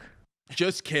 Woke.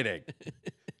 Just kidding.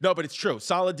 No, but it's true.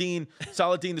 Saladin,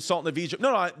 the Sultan of Egypt.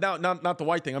 No, not the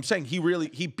white thing. I'm saying he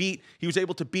was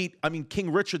able to beat, I mean,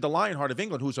 King Richard the Lionheart of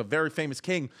England, who's a very famous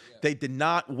king. Yeah. They did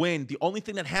not win. The only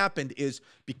thing that happened is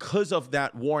because of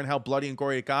that war and how bloody and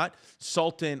gory it got,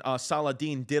 Sultan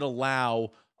Saladin did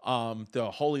allow the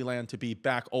Holy Land to be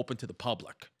back open to the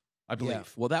public, I believe. Yeah.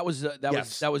 Well, that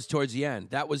was towards the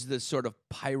end. That was the sort of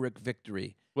Pyrrhic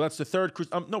victory. Well, that's the third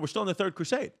crusade. No, we're still in the third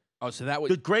crusade. Oh, so that was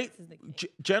The great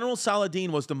General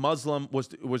Saladin was the Muslim, was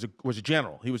a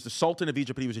general. He was the Sultan of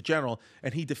Egypt, but he was a general,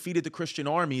 and he defeated the Christian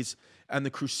armies, and the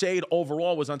crusade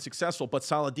overall was unsuccessful, but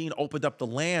Saladin opened up the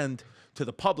land to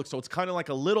the public, so it's kind of like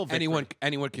a little victory.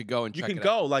 Anyone could go and You check can it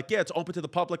go, out. like, yeah, it's open to the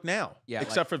public now. Yeah,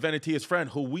 except for Venetia's friend,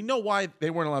 who we know why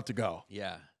they weren't allowed to go.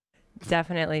 Yeah.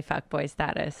 Definitely fuckboy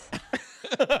status.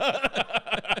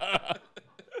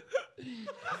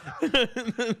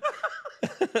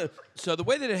 So the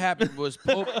way that it happened was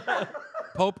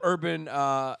Pope Urban.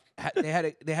 They had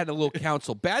a little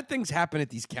council. Bad things happen at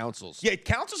these councils. Yeah,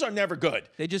 councils are never good.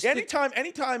 They just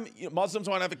anytime Muslims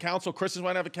want to have a council, Christians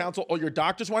want to have a council, or your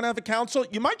doctors want to have a council,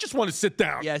 you might just want to sit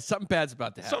down. Yeah, something bad's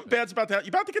about to happen. Something bad's about to happen.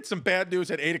 You're about to get some bad news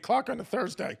at 8 o'clock on a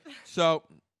Thursday. So,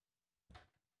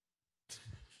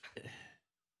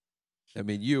 I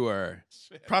mean, you are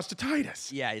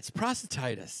Prostatitis. Yeah, it's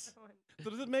prostatitis. So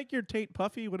does it make your taint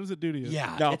puffy? What does it do to you?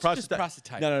 Yeah, No, it's just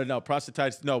prostatitis. No.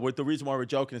 Prostatitis. No, the reason why we're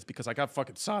joking is because I got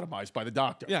fucking sodomized by the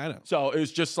doctor. Yeah, I know. So it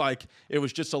was just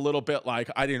a little bit like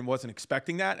wasn't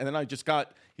expecting that, and then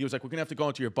he was like, "We're gonna have to go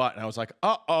into your butt," and I was like,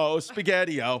 "Uh-oh,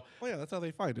 spaghetti-o." Well, yeah, that's how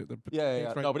they find it.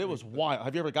 Yeah. No, but it was wild.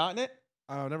 Have you ever gotten it?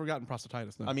 I've never gotten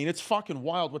prostatitis. No. I mean, it's fucking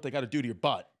wild what they got to do to your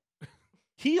butt.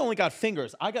 He only got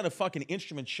fingers. I got a fucking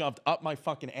instrument shoved up my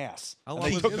fucking ass. How And long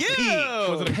they was took it? a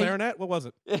pee. Was it a clarinet? What was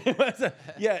it? It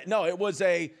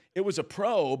was a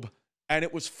probe, and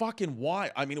it was fucking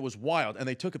wild. I mean, it was wild. And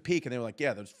they took a peek, and they were like,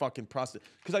 "Yeah, there's fucking prostate."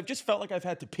 Because I've just felt like I've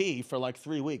had to pee for like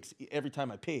 3 weeks every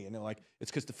time I pee, and they're like,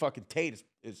 "It's because the fucking taint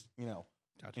is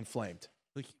inflamed."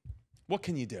 Like, what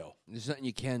can you do? There's nothing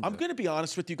you can do. I'm gonna be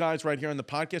honest with you guys right here on the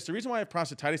podcast. The reason why I have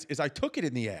prostatitis is I took it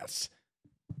in the ass.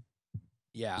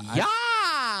 Yeah. Yeah.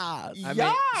 I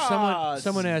mean,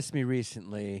 someone asked me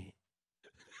recently,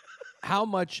 how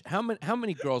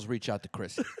many girls reach out to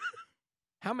Chrissy?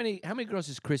 How many girls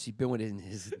has Chrissy been with in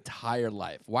his entire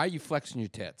life? Why are you flexing your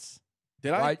tits?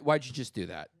 Did I? Why'd you just do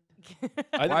that?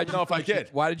 I didn't know if I did.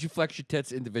 Why did you flex your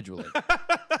tits individually?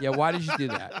 Yeah, why did you do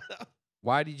that?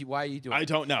 Why are you doing I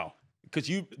don't know. Because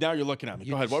now you're looking at me.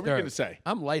 Go ahead. What were you going to say?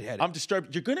 I'm lightheaded. I'm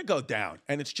disturbed. You're going to go down.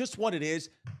 And it's just what it is.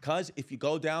 Because if you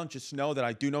go down, just know that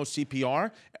I do know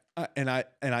CPR. And I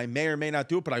may or may not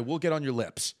do it, but I will get on your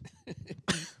lips.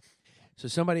 So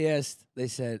somebody asked, they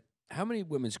said, how many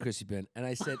women's Chrissy been? And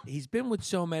I said, he's been with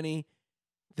so many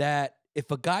that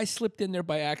if a guy slipped in there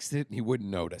by accident, he wouldn't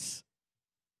notice.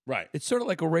 Right. It's sort of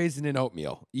like a raisin in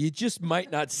oatmeal. You just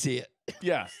might not see it.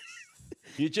 Yeah.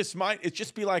 You just might. It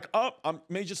just be like, I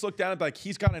may just look down and be like,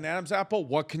 he's got an Adam's apple.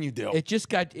 What can you do? It just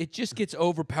gets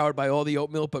overpowered by all the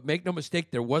oatmeal. But make no mistake,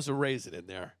 there was a raisin in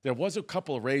there. There was a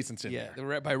couple of raisins in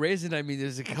there. By raisin, I mean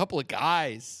there's a couple of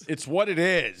guys. It's what it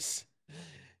is.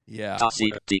 Yeah.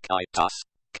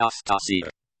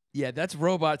 Yeah, that's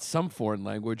robot, some foreign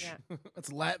language. Yeah. That's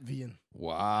Latvian.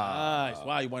 Wow. Nice.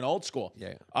 Wow, you went old school.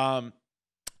 Yeah. All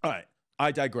right.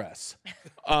 I digress.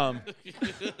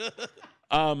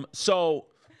 So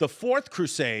the Fourth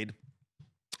Crusade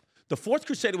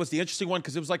was the interesting one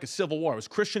because it was like a civil war. It was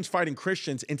Christians fighting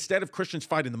Christians instead of Christians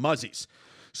fighting the Muzzies.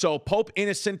 So Pope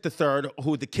Innocent III,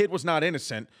 who the kid was not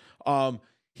innocent,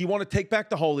 he wanted to take back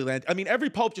the Holy Land. I mean, every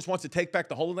pope just wants to take back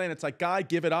the Holy Land. It's like, guy,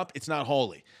 give it up. It's not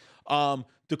holy.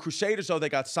 The Crusaders, though, they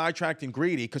got sidetracked and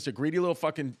greedy because they're greedy little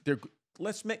fucking.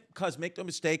 Make no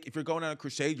mistake, if you're going on a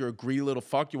crusade, you're a greedy little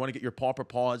fuck. You want to get your pauper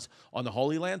paws on the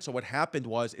Holy Land. So what happened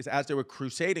is as they were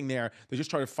crusading there, they just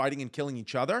started fighting and killing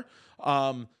each other.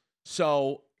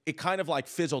 So it kind of like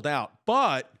fizzled out.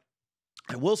 But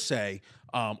I will say,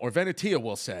 or Venetia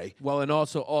will say. Well, and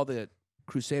also all the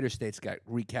Crusader states got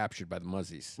recaptured by the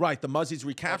Muzzies. Right, the Muzzies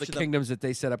recaptured all the kingdoms that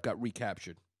they set up got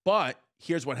recaptured. But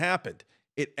here's what happened.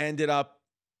 It ended up,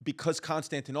 because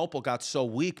Constantinople got so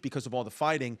weak because of all the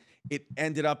fighting, it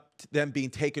ended up them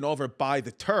being taken over by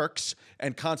the Turks,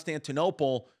 and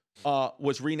Constantinople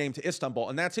was renamed to Istanbul.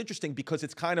 And that's interesting because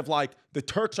it's kind of like the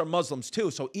Turks are Muslims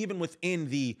too. So even within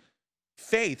the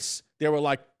faiths, they were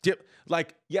like,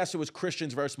 yes, it was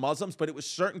Christians versus Muslims, but it was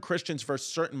certain Christians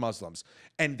versus certain Muslims.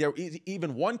 And there is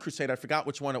even one crusade, I forgot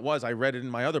which one it was, I read it in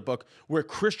my other book, where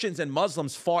Christians and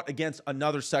Muslims fought against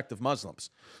another sect of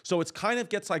Muslims. So it's kind of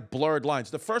gets like blurred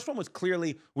lines. The first one was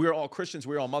clearly, we are all Christians,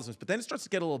 we are all Muslims, but then it starts to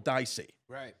get a little dicey.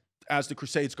 Right. As the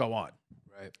crusades go on.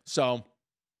 Right. So,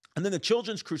 and then the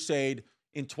Children's Crusade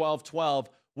in 1212,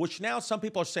 which now some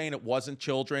people are saying it wasn't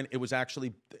children. It was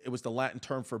the Latin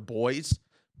term for boys.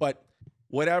 But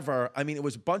whatever. I mean, it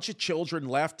was a bunch of children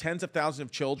left. Tens of thousands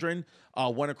of children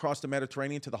went across the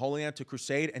Mediterranean to the Holy Land to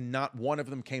crusade, and not one of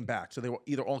them came back. So they were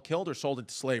either all killed or sold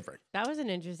into slavery. That was an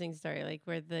interesting story, like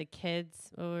where the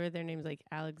kids, what were their names, like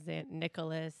Alexander,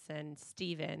 Nicholas, and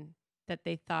Stephen, that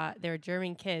they thought they were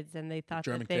German kids, and they thought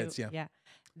German that they, kids, yeah.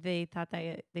 They thought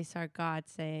that they saw God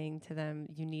saying to them,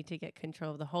 "You need to get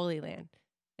control of the Holy Land,"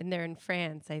 and they're in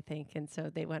France, I think, and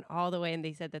so they went all the way, and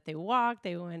they said that they walked,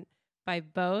 they went by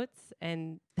boats,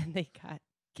 and then they got.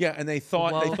 Yeah, and they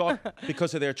thought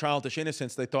because of their childish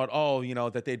innocence, they thought,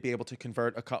 that they'd be able to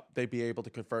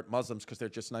convert Muslims because they're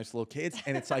just nice little kids.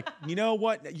 And it's like, you know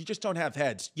what? You just don't have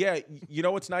heads. Yeah, you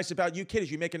know what's nice about you, kid,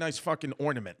 is you make a nice fucking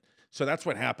ornament. So that's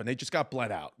what happened. They just got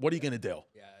bled out. What are you gonna do?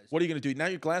 Yeah, what are you gonna do? Now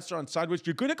your glasses are on sideways.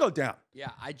 You're gonna go down. Yeah,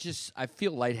 I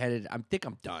feel lightheaded. I think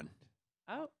I'm done.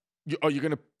 Oh. You're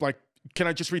gonna Can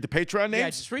I just read the Patreon names? Yeah,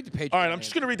 just read the Patreon. All right, I'm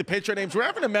just going to read the Patreon names. We're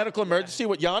having a medical emergency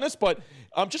with Yannis, but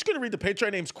I'm just going to read the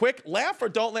Patreon names quick. Laugh or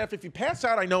don't laugh. If you pass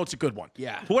out, I know it's a good one.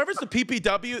 Yeah. Whoever's the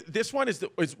PPW, this one is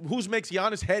whose makes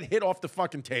Yannis' head hit off the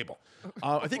fucking table.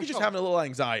 I think you're just having a little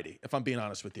anxiety, if I'm being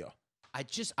honest with you.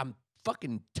 I'm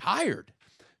fucking tired.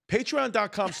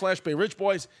 Patreon.com/Bay Ridge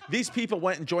Boys. These people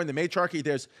went and joined the matriarchy.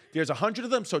 There's 100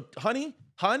 of them. So,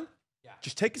 hun,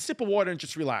 just take a sip of water and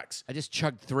just relax. I just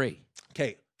chugged 3.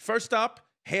 Okay, first up,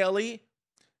 Haley.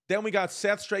 Then we got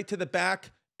Seth straight to the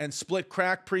back and split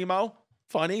crack primo.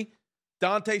 Funny.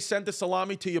 Dante sent the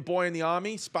salami to your boy in the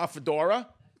army, Spafadora.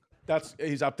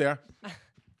 He's up there.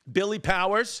 Billy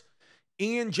Powers.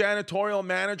 Ian, janitorial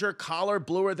manager, collar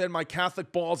bluer than my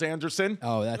Catholic balls, Anderson.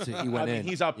 Oh, that's it. He went in.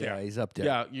 He's up there. Yeah, he's up there.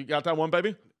 Yeah, you got that one,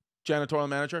 baby? Janitorial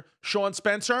manager. Sean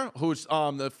Spencer, who's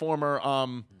the former,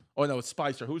 it's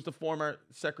Spicer. Who's the former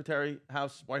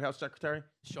White House secretary?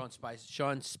 Sean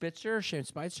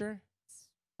Spicer?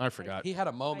 I forgot. He had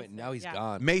a moment, and now he's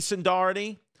gone. Mason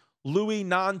Doherty. Louis,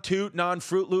 non-toot,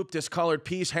 non-Fruit Loop, discolored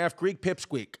piece, half Greek,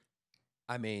 pipsqueak.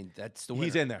 I mean, that's the winner.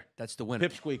 He's in there. That's the winner.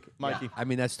 Pipsqueak, Mikey. Yeah. I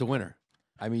mean, that's the winner.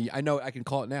 I mean, I know I can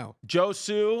call it now. Joe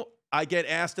Sue, I get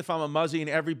asked if I'm a muzzy in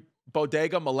every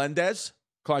bodega. Melendez,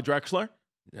 Clyde Drexler.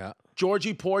 Yeah.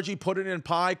 Georgie Porgy put it in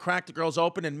pie, cracked the girls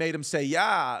open, and made him say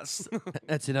yes.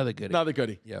 That's another goodie. Another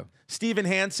goodie. Yeah. Steven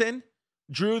Hansen,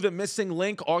 drew the missing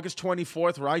link August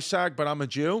 24th, Reichstag, but I'm a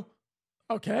Jew.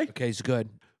 Okay. Okay, he's good.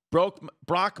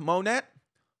 Brock Monet,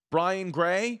 Brian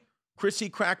Gray, Chrissy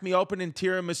cracked me open in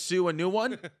tiramisu, a new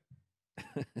one.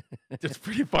 That's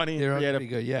pretty funny. They're pretty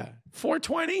good, yeah.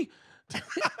 420.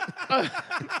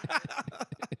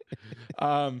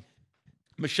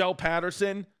 Michelle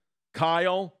Patterson,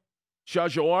 Kyle,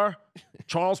 Jajor,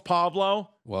 Charles Pablo,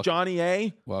 Welcome. Johnny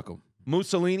A. Welcome.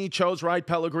 Mussolini chose right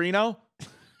Pellegrino.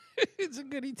 It's a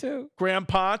goodie, too. Graham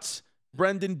Potts,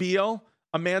 Brendan Beal,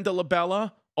 Amanda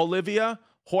LaBella, Olivia,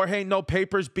 Jorge No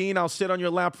Papers Bean, I'll sit on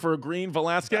your lap for a green,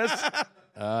 Velasquez.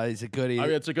 He's a goodie.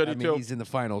 It's a goodie, too. He's in the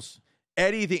finals.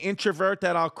 Eddie, the introvert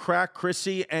that I'll crack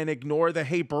Chrissy and ignore the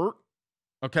hey Bert.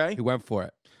 Okay. He went for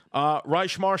it.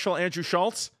 Reich Marshal Andrew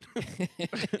Schultz.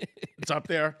 It's up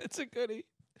there. It's a goodie.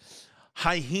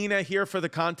 Hyena here for the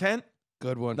content.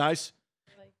 Good one. Nice.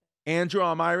 Andrew,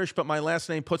 I'm Irish, but my last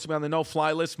name puts me on the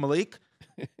no-fly list. Malik.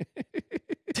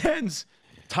 Tens.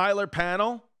 Tyler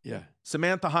Panel. Yeah.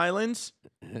 Samantha Highlands.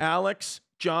 Alex.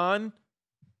 John.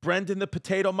 Brendan the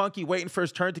Potato Monkey waiting for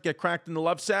his turn to get cracked in the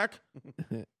love sack.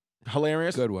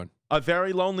 Hilarious. Good one. A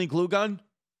very lonely glue gun.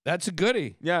 That's a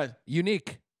goodie. Yeah.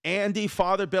 Unique. Andy,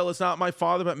 Father Bill is not my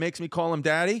father, but makes me call him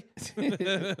daddy.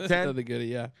 Another goodie,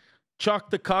 yeah. Chuck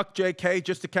the Cuck, JK,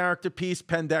 just a character piece,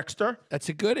 Penn Dexter. That's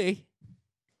a goodie.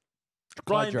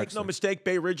 Brian, make no mistake,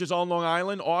 Bay Ridge is on Long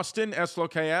Island. Austin,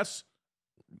 SLOKS.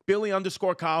 Billy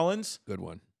 _ Collins. Good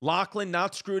one. Lachlan,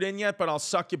 not screwed in yet, but I'll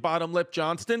suck your bottom lip,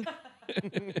 Johnston.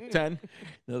 10.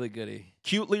 Another goodie.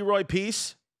 Cute Leroy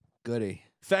Peace. Goodie.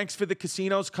 Thanks for the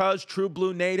casinos, cuz. True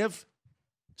Blue Native.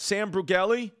 Sam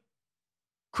Brugelli.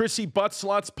 Chrissy Butt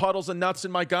Sluts, Puddles and Nuts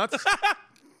in my guts.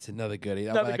 It's another goodie.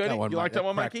 Another goodie. You like that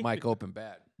one, Mikey? Mike open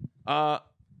bad.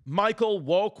 Michael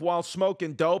woke while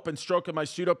smoking dope and stroking my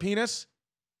pseudo penis.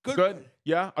 Good.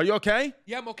 Yeah. Are you okay?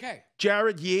 Yeah, I'm okay.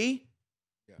 Jared Yee.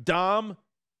 Yeah. Dom.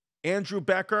 Andrew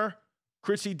Becker.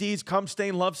 Chrissy D's cum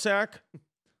stain love sack.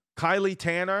 Kylie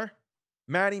Tanner.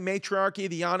 Maddie Matriarchy,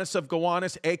 the Yannis of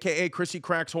Gowanus, a.k.a. Chrissy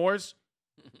Cracks Whores.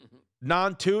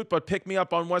 Non-toot, but pick me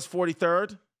up on West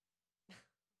 43rd.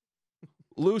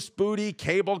 Loose Booty,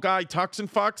 Cable Guy, Tux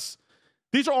and Fucks.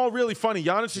 These are all really funny.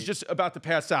 Giannis is just about to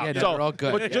pass out. Yeah, no, they're all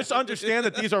good. But just understand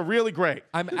that these are really great.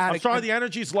 I'm sorry the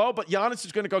energy's low, but Giannis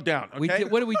is going to go down. Okay?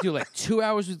 What do we do? Like 2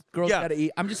 hours with girls gotta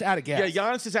eat? I'm just out of gas. Yeah,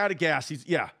 Giannis is out of gas.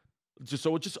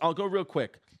 I'll go real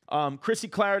quick. Chrissy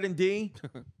Clarendon D,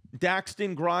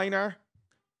 Daxton Griner,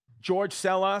 George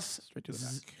Sellas,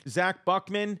 Zach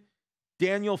Buckman,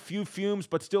 Daniel Few Fumes,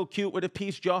 but still cute with a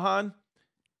piece, Johan.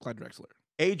 Clyde Drexler.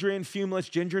 Adrian Fumeless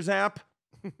Ginger Zap.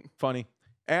 Funny.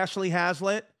 Ashley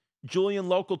Hazlitt. Julian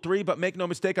Local 3, but make no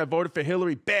mistake, I voted for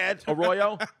Hillary. Bad.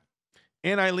 Arroyo.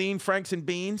 And Eileen Franks and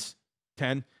Beans.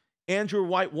 10. Andrew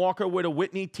White Walker with a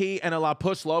Whitney T and a La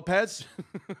Puss Lopez.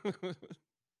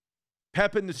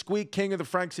 Pepin the Squeak, King of the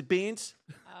Franks and Beans.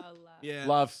 Oh, love. Yeah.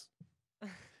 Love.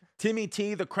 Timmy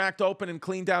T, the cracked open and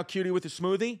cleaned out cutie with a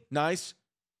smoothie. Nice.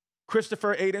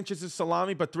 Christopher, 8 inches of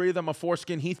salami, but 3 of them are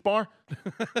foreskin Heath bar.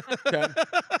 10.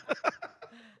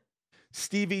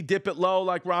 Stevie, dip it low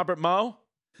like Robert Moe.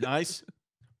 Nice.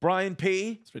 Brian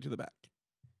P. Straight to the back.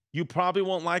 You probably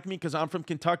won't like me because I'm from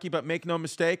Kentucky, but make no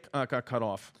mistake, I got cut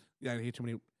off. Yeah, I hate too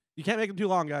many. You can't make them too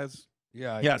long, guys.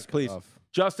 Yeah. Yes, please.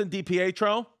 Justin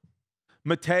DiPietro.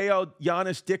 Mateo,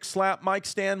 Giannis, Dick Slap, Mike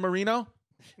Stan Marino.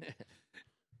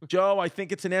 Joe, I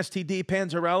think it's an STD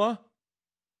Panzarella.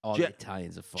 All the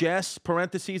Italians are fun. Jess,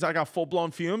 parentheses, I got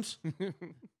full-blown fumes.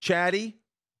 Chatty.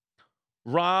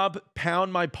 Rob,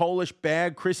 pound my Polish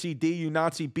bag. Chrissy D, you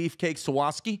Nazi beefcake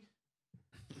Sawaski.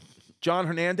 John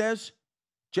Hernandez.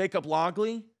 Jacob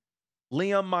Logley.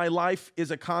 Liam, my life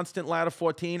is a constant ladder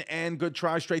 14 and good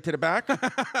try straight to the back.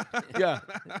 Yeah.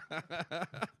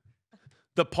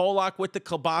 The Polak with the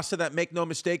kielbasa that, make no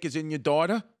mistake, is in your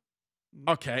daughter.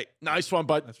 Okay, nice one,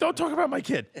 but don't talk about my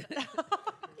kid.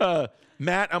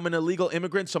 Matt, I'm an illegal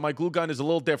immigrant, so my glue gun is a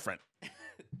little different.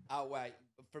 Oh, wait.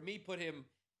 For me, put him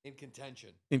in contention.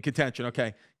 In contention,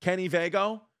 okay. Kenny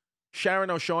Vago, Sharon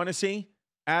O'Shaughnessy,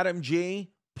 Adam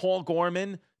G, Paul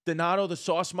Gorman, Donato the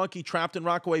Sauce Monkey trapped in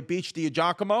Rockaway Beach,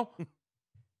 Giacomo.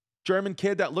 German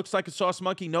kid that looks like a sauce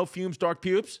monkey, no fumes, dark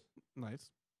pubes. Nice.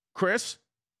 Chris.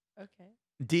 Okay.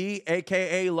 D,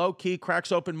 a.k.a. low-key,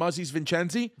 cracks open Muzzies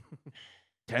Vincenzi.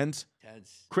 Tens.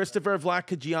 Christopher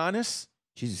Vlakagiannis.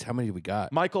 Jesus, how many do we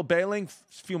got? Michael Bailing.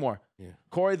 Few more. Yeah.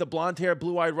 Corey, the blonde-haired,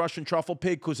 blue-eyed Russian truffle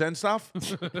pig, Kuznetsov.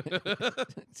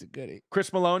 It's a goodie.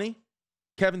 Chris Maloney.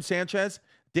 Kevin Sanchez.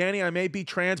 Danny, I may be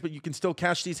trans, but you can still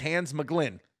catch these hands,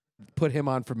 McGlynn. Put him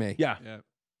on for me. Yeah.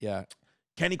 Yeah.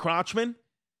 Kenny Crotchman.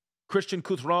 Christian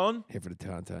Cuthron. Here for the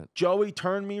content. Joey,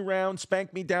 turn me round,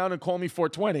 spank me down, and call me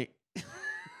 420.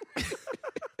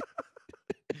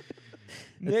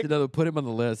 Nick, another, put him on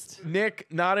the list. Nick,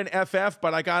 not an FF,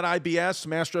 but I got IBS,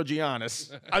 Mastro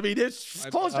Giannis. I mean, it's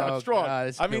close out strong.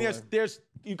 God, I mean, there's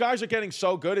you guys are getting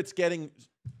so good, it's getting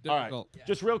Difficult. All right.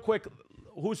 Just real quick,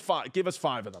 who's five? Give us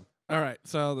 5 of them. All right.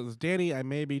 So there's Danny. I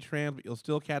may be trans, but you'll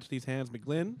still catch these hands,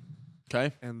 McGlynn.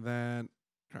 Okay. And then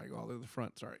try to go all the way to the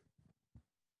front. Sorry.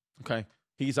 Okay.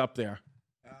 He's up there.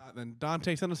 Then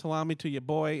Dante, send a salami to your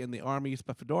boy in the Army,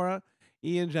 Fedora.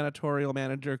 Ian, janitorial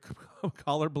manager,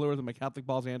 collar bluer than my Catholic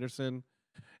Balls Anderson.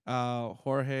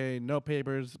 Jorge, no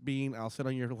papers. Bean, I'll sit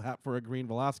on your lap for a green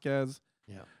Velasquez.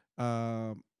 Yeah.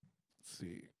 Let's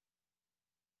see.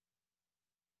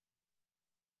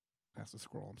 That's the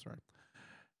scroll. I'm sorry.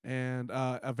 And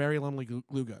a very lonely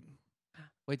glue gun.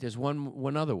 Wait, there's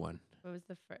one other one. What was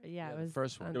the first? Yeah, it was the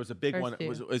first one. There was a big one. It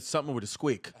was something with a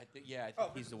squeak. I think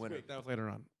he's the winner. That was later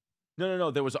on.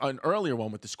 No. There was an earlier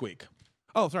one with the squeak.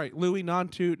 Oh, sorry. Louis,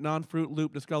 non-toot, non-fruit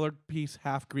loop, discolored piece,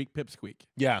 half Greek pipsqueak.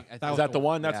 Yeah. Is that the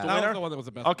one? That's Yeah. the That winner? was the one that was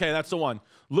the best. Okay, that's the one.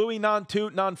 Louis,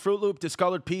 non-toot, non-fruit loop,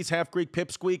 discolored piece, half Greek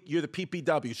pipsqueak. You're the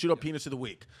PPW, pseudo penis of the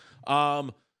week.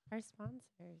 our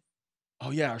sponsors.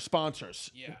 Oh, yeah, our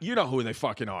sponsors. Yeah. You know who they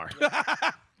fucking are.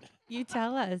 You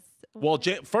tell us. Well,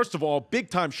 first of all, big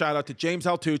time shout out to James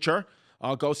Altucher.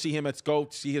 Go see him. Go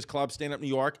see his club, Stand Up New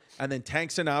York. And then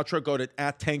Tank Sinatra. Go to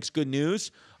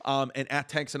 @TanksGoodNews and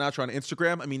 @Tank Sinatra on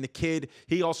Instagram. I mean, the kid,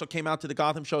 he also came out to the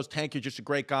Gotham shows. Tank, you're just a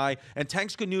great guy. And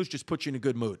Tank's Good News just puts you in a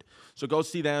good mood. So go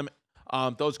see them.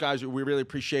 Those guys, we really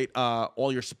appreciate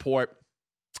all your support.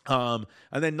 And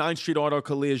then 9th Street Auto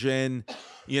Collision.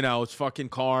 You know, it's fucking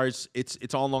cars.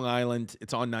 It's on Long Island.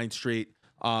 It's on 9th Street.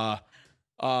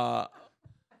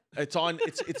 It's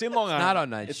in Long Island. Not on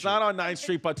 9th It's Street. not on 9th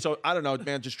Street, but so I don't know,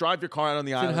 man. Just drive your car out on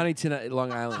the It's in island. Huntington,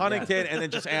 Long Island. Huntington, and then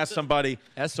just ask somebody.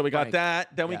 That's So we got Frank.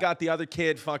 that. Then we Yeah. got the other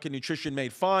kid, fucking Nutrition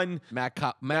Made Fun. Matt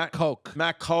Koch.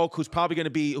 Matt Koch, who's probably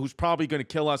gonna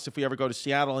kill us if we ever go to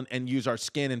Seattle and use our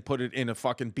skin and put it in a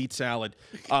fucking beet salad.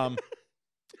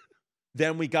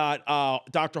 Then we got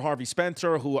Dr. Harvey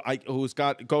Spencer, who's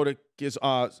got go to his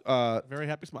Very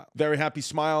happy smile. Very Happy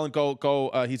Smile and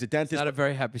go. He's a dentist. Not a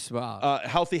very happy smile.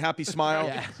 Healthy Happy Smile.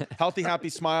 Yeah. Healthy Happy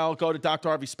Smile. Go to Dr.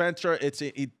 Harvey Spencer. It's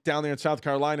down there in South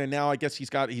Carolina. Now I guess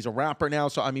he's a rapper now.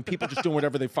 So I mean, people just doing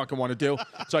whatever they fucking want to do.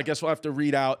 So I guess we'll have to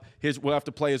we'll have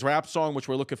to play his rap song, which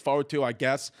we're looking forward to. I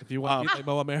guess. If you want to be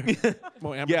like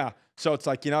Mo Amber. Yeah. So it's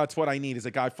like, it's what I need is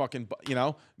a guy fucking,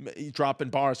 dropping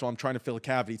bars while I'm trying to fill a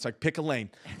cavity. It's like, pick a lane,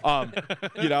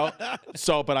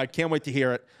 So, but I can't wait to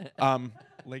hear it.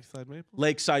 Lakeside Maple.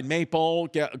 Lakeside Maple.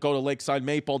 Go to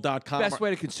lakesidemaple.com. Best way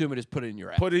to consume it is put it in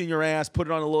your ass. Put it in your ass. Put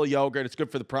it on a little yogurt. It's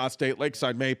good for the prostate.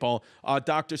 Lakeside Maple.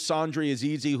 Dr. Sandri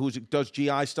Azizi, who does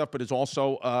GI stuff, but is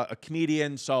also a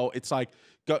comedian. So it's like,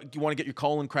 you want to get your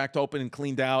colon cracked open and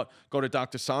cleaned out, go to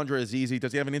Dr. Sandra Azizi.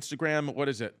 Does he have an Instagram? What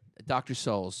is it? Dr.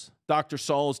 Souls. Dr.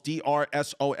 Souls,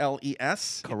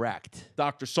 DRSOLES. Correct.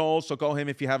 Dr. Souls. So go him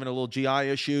if you're having a little GI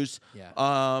issues. Yeah.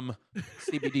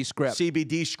 CBD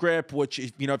script, which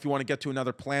if you want to get to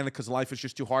another planet because life is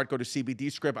just too hard, go to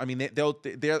CBD script. I mean,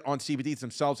 they're on CBDs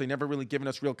themselves. They never really given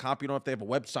us real copy. You don't know if they have a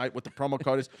website, what the promo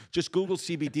code is. Just Google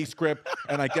CBD script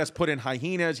and I guess put in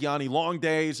Hyenas, Yanni Long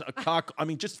Days, a cock. I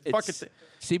mean, just fuck it.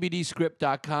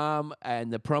 CBDscript.com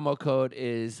and the promo code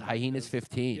is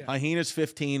Hyenas15.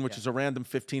 Hyenas15, which is a random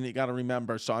 15 that you got got to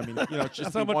remember. So I mean, it's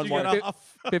just That's how much one you more. get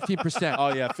off. 15%.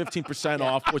 Oh yeah, 15%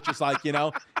 off, which is like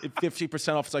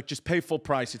 50% off. It's like just pay full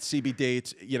price. It's CBD.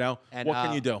 It's And, what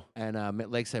can you do?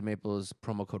 And Lakeside Maple is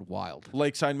promo code WILD.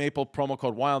 Lakeside Maple promo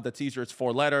code WILD. That's easier. It's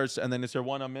 4 letters. And then is there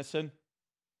one I'm missing?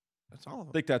 That's all of I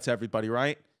them. think that's everybody,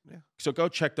 right? Yeah. So go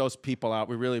check those people out.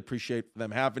 We really appreciate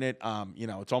them having it.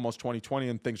 It's almost 2020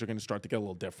 and things are going to start to get a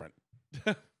little different.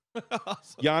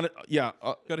 Awesome. Yeah.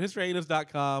 Go to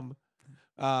historyhyenas.com.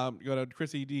 Go to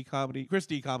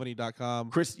chrisdcomedy.com.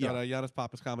 Go to Yannis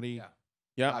Pappas Comedy.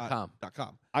 Yeah.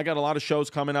 .com. I got a lot of shows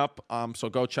coming up, so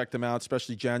go check them out,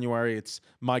 especially January. It's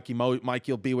Mikey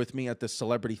will be with me at the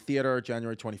Celebrity Theater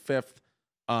January 25th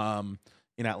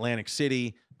in Atlantic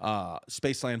City.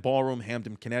 Spaceland Ballroom,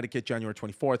 Hamden, Connecticut, January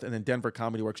 24th, and then Denver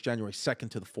Comedy Works, January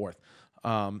 2nd to the 4th.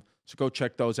 So go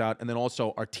check those out. And then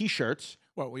also our T-shirts.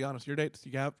 Well, Yannis, your dates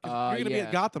you have? 'Cause you're going to be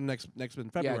at Gotham next in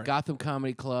February. Yeah, Gotham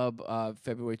Comedy Club,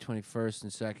 February 21st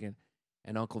and 2nd,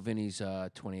 and Uncle Vinny's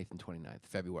 28th and 29th,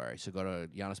 February. So go to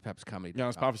Yannis Pappas Comedy.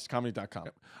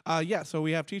 YannisPappasComedy.com. So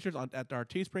we have T-shirts at our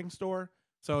Teespring store.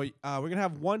 So we're going to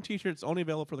have one T-shirt that's only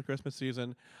available for the Christmas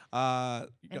season. And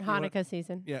Hanukkah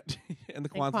season. Yeah, and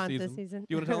the And Kwanzaa season.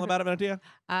 You want to tell them about it, Valentina?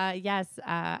 Yes,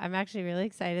 I'm actually really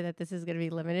excited that this is going to be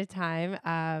limited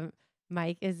time.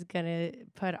 Mike is going to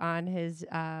put on his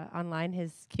online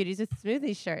his Cuties with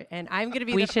Smoothies shirt, and I'm going to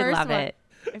be the first one. We should love it.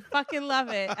 I fucking love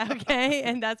it. Okay,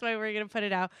 and that's why we're going to put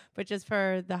it out, but just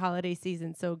for the holiday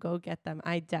season. So go get them.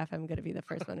 I'm going to be the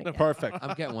first one to get Perfect.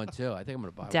 I'm getting one too. I think I'm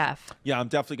going to buy one. Def. Yeah, I'm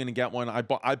definitely going to get one.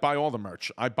 I buy all the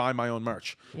merch. I buy my own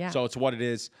merch. Yeah. So it's what it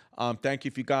is. Thank you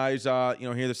if you guys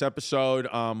hear this episode.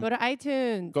 Go to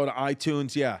iTunes. Go to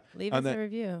iTunes. Yeah. Leave And us a then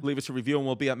review. Leave us a review, and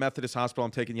we'll be at Methodist Hospital.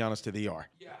 I'm taking Yannis to the ER.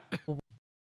 Yeah.